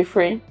and be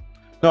free.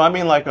 No, I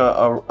mean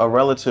a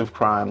relative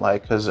crime,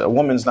 because a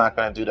woman's not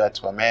going to do that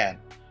to a man.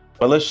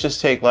 But let's just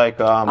take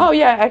oh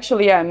yeah,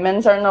 actually yeah,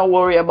 men are not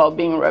worried about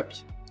being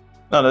raped.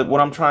 No, what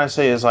I'm trying to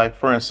say is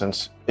for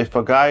instance, if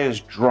a guy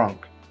is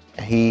drunk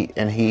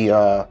and he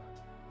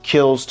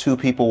kills two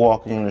people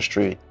walking in the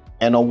street,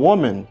 and a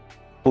woman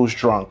who's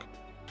drunk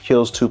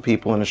kills two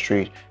people in the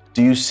street,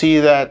 do you see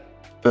that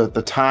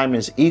the time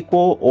is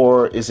equal,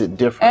 or is it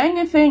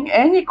different?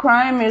 Any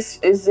crime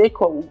is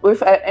equal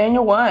with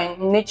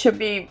anyone. Need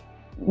to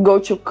go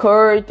to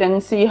court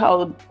and see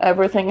how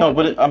everything. No,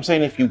 but I'm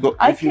saying if you go.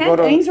 I can't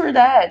answer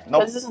that.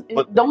 No,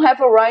 don't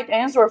have a right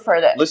answer for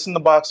that. Listen, the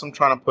box I'm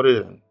trying to put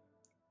it in.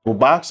 The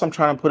box I'm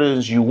trying to put it in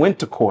is you went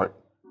to court,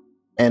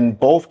 and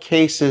both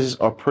cases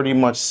are pretty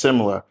much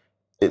similar.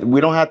 We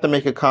don't have to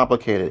make it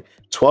complicated.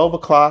 12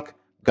 o'clock,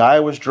 guy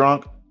was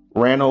drunk,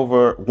 ran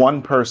over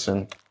one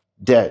person,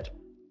 dead.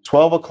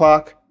 12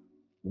 o'clock,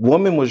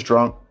 woman was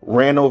drunk,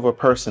 ran over a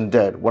person,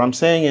 dead. What I'm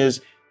saying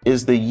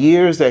is the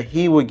years that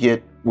he would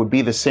get would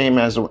be the same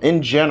as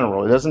in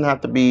general. It doesn't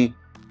have to be.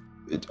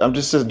 I'm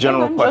just a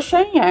general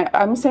question.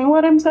 I'm saying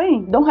what I'm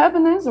saying. Don't have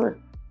an answer.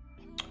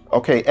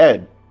 Okay,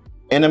 Ed.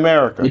 In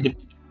America,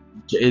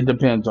 it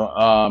depends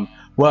on.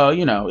 Well,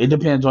 it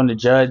depends on the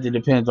judge. It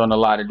depends on a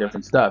lot of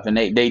different stuff, and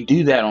they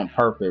do that on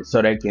purpose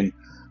so they can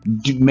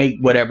make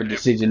whatever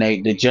decision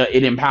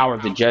it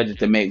empowers the judges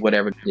to make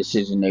whatever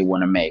decision they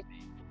want to make.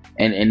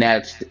 And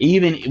that's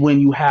even when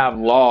you have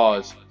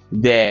laws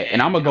that,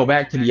 and I'm gonna go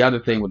back to the other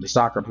thing with the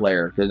soccer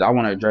player, because I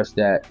want to address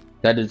that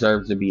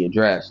deserves to be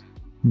addressed.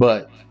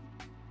 But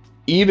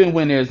even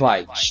when there's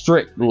like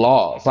strict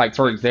laws, like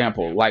for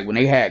example, like when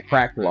they had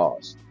crack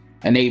laws,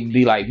 and they'd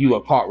be like, you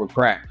were caught with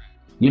crack,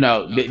 you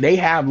know, they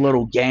have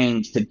little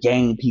games to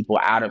game people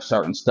out of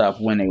certain stuff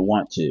when they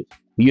want to.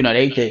 You know,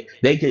 they could,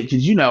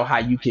 because you know how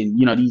you can,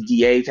 you know, these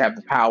DAs have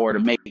the power to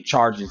make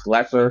charges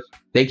lesser.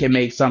 They can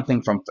make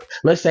something from,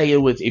 let's say it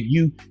was, if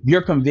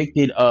you're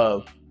convicted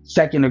of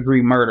second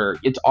degree murder,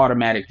 it's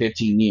automatic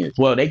 15 years.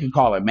 Well, they could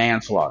call it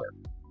manslaughter,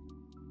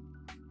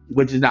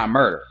 which is not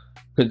murder,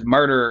 because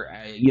murder,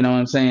 you know what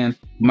I'm saying?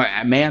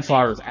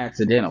 Manslaughter is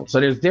accidental.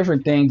 So there's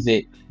different things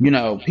that, you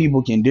know,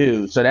 people can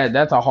do. So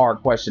that's a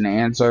hard question to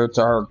answer.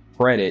 To her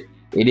credit,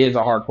 it is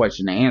a hard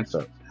question to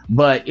answer,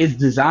 but it's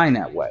designed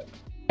that way.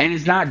 And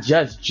it's not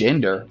just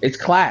gender, it's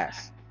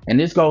class. And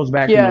this goes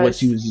back to what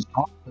she was just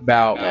talking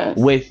about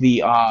with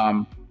the,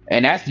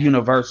 and that's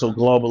universal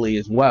globally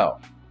as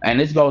well. And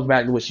this goes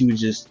back to what she was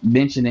just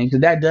mentioning,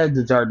 because that does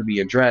deserve to be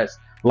addressed.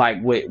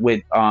 Like with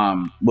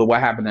what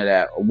happened to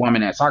that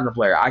woman, that soccer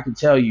player, I can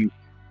tell you.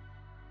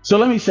 So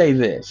let me say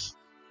this.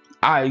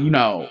 You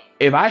know,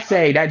 if I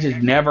say that just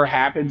never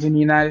happens in the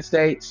United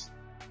States,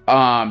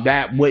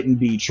 that wouldn't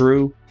be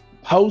true.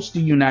 Post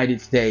the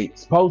United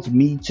States, post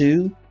Me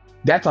Too,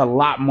 that's a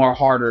lot more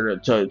harder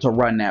to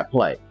run that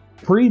play.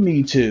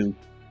 Pre-Me Too,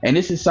 and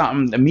this is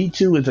something, the Me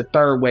Too is a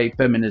third wave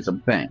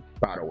feminism thing,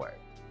 by the way.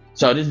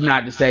 So this is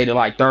not to say that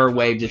like third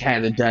wave just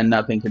hasn't done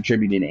nothing,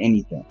 contributed to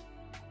anything.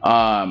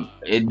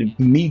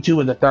 Me Too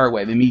is a third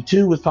wave. And Me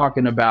Too was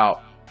talking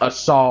about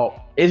assault.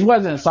 It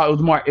wasn't assault,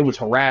 it was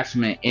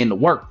harassment in the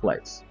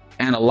workplace.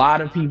 And a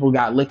lot of people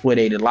got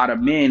liquidated. A lot of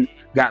men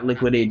got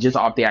liquidated just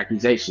off the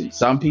accusation.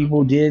 Some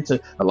people did,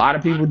 a lot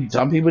of people did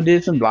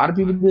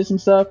some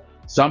stuff.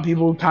 Some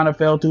people kind of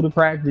fell through the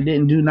cracks. They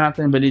didn't do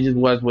nothing, but it just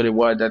was what it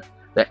was. That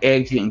the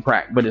eggs getting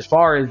cracked. But as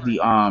far as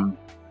the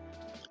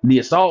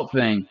assault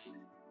thing,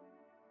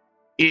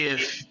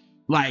 if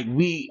like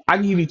I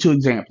can give you two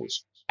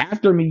examples.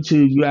 After Me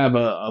Too, you have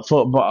a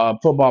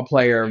football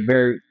player,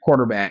 very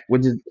quarterback,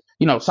 which is,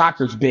 you know,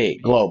 soccer's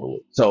big globally.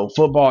 So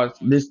football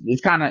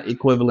is kind of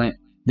equivalent.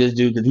 This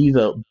dude, because he's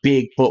a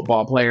big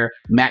football player,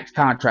 max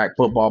contract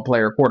football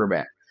player,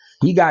 quarterback.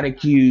 He got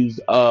accused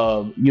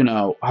of, you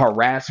know,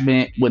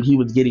 harassment when he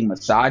was getting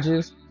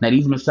massages. Now,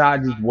 these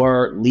massages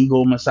were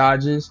legal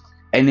massages.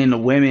 And then the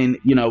women,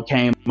 you know,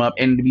 came up.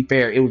 And to be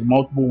fair, it was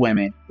multiple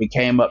women that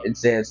came up and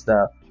said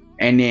stuff.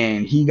 And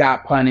then he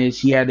got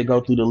punished. He had to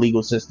go through the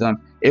legal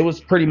system. It was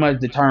pretty much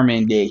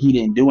determined that he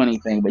didn't do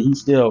anything, but he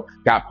still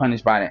got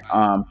punished by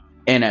the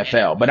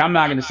NFL. But I'm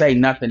not going to say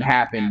nothing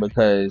happened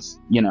because,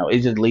 you know,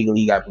 it's just legal.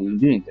 He got to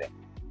do anything.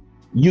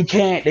 You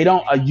can't, they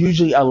don't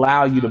usually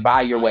allow you to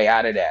buy your way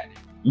out of that.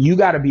 You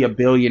got to be a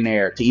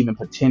billionaire to even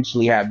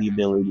potentially have the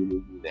ability to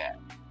do that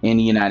in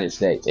the United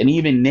States. And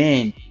even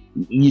then,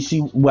 you see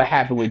what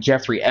happened with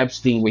Jeffrey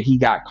Epstein, where he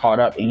got caught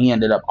up and he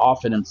ended up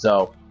offing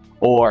himself,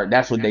 or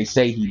that's what they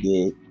say he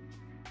did.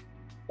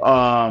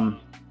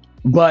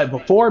 But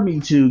before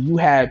Me Too, you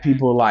had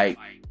people like,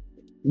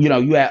 you know,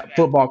 you had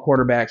football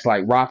quarterbacks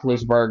like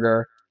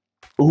Roethlisberger,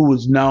 who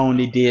was known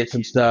to did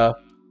some stuff.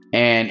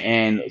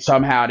 And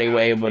somehow they were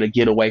able to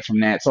get away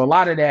from that. So a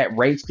lot of that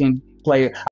race can play.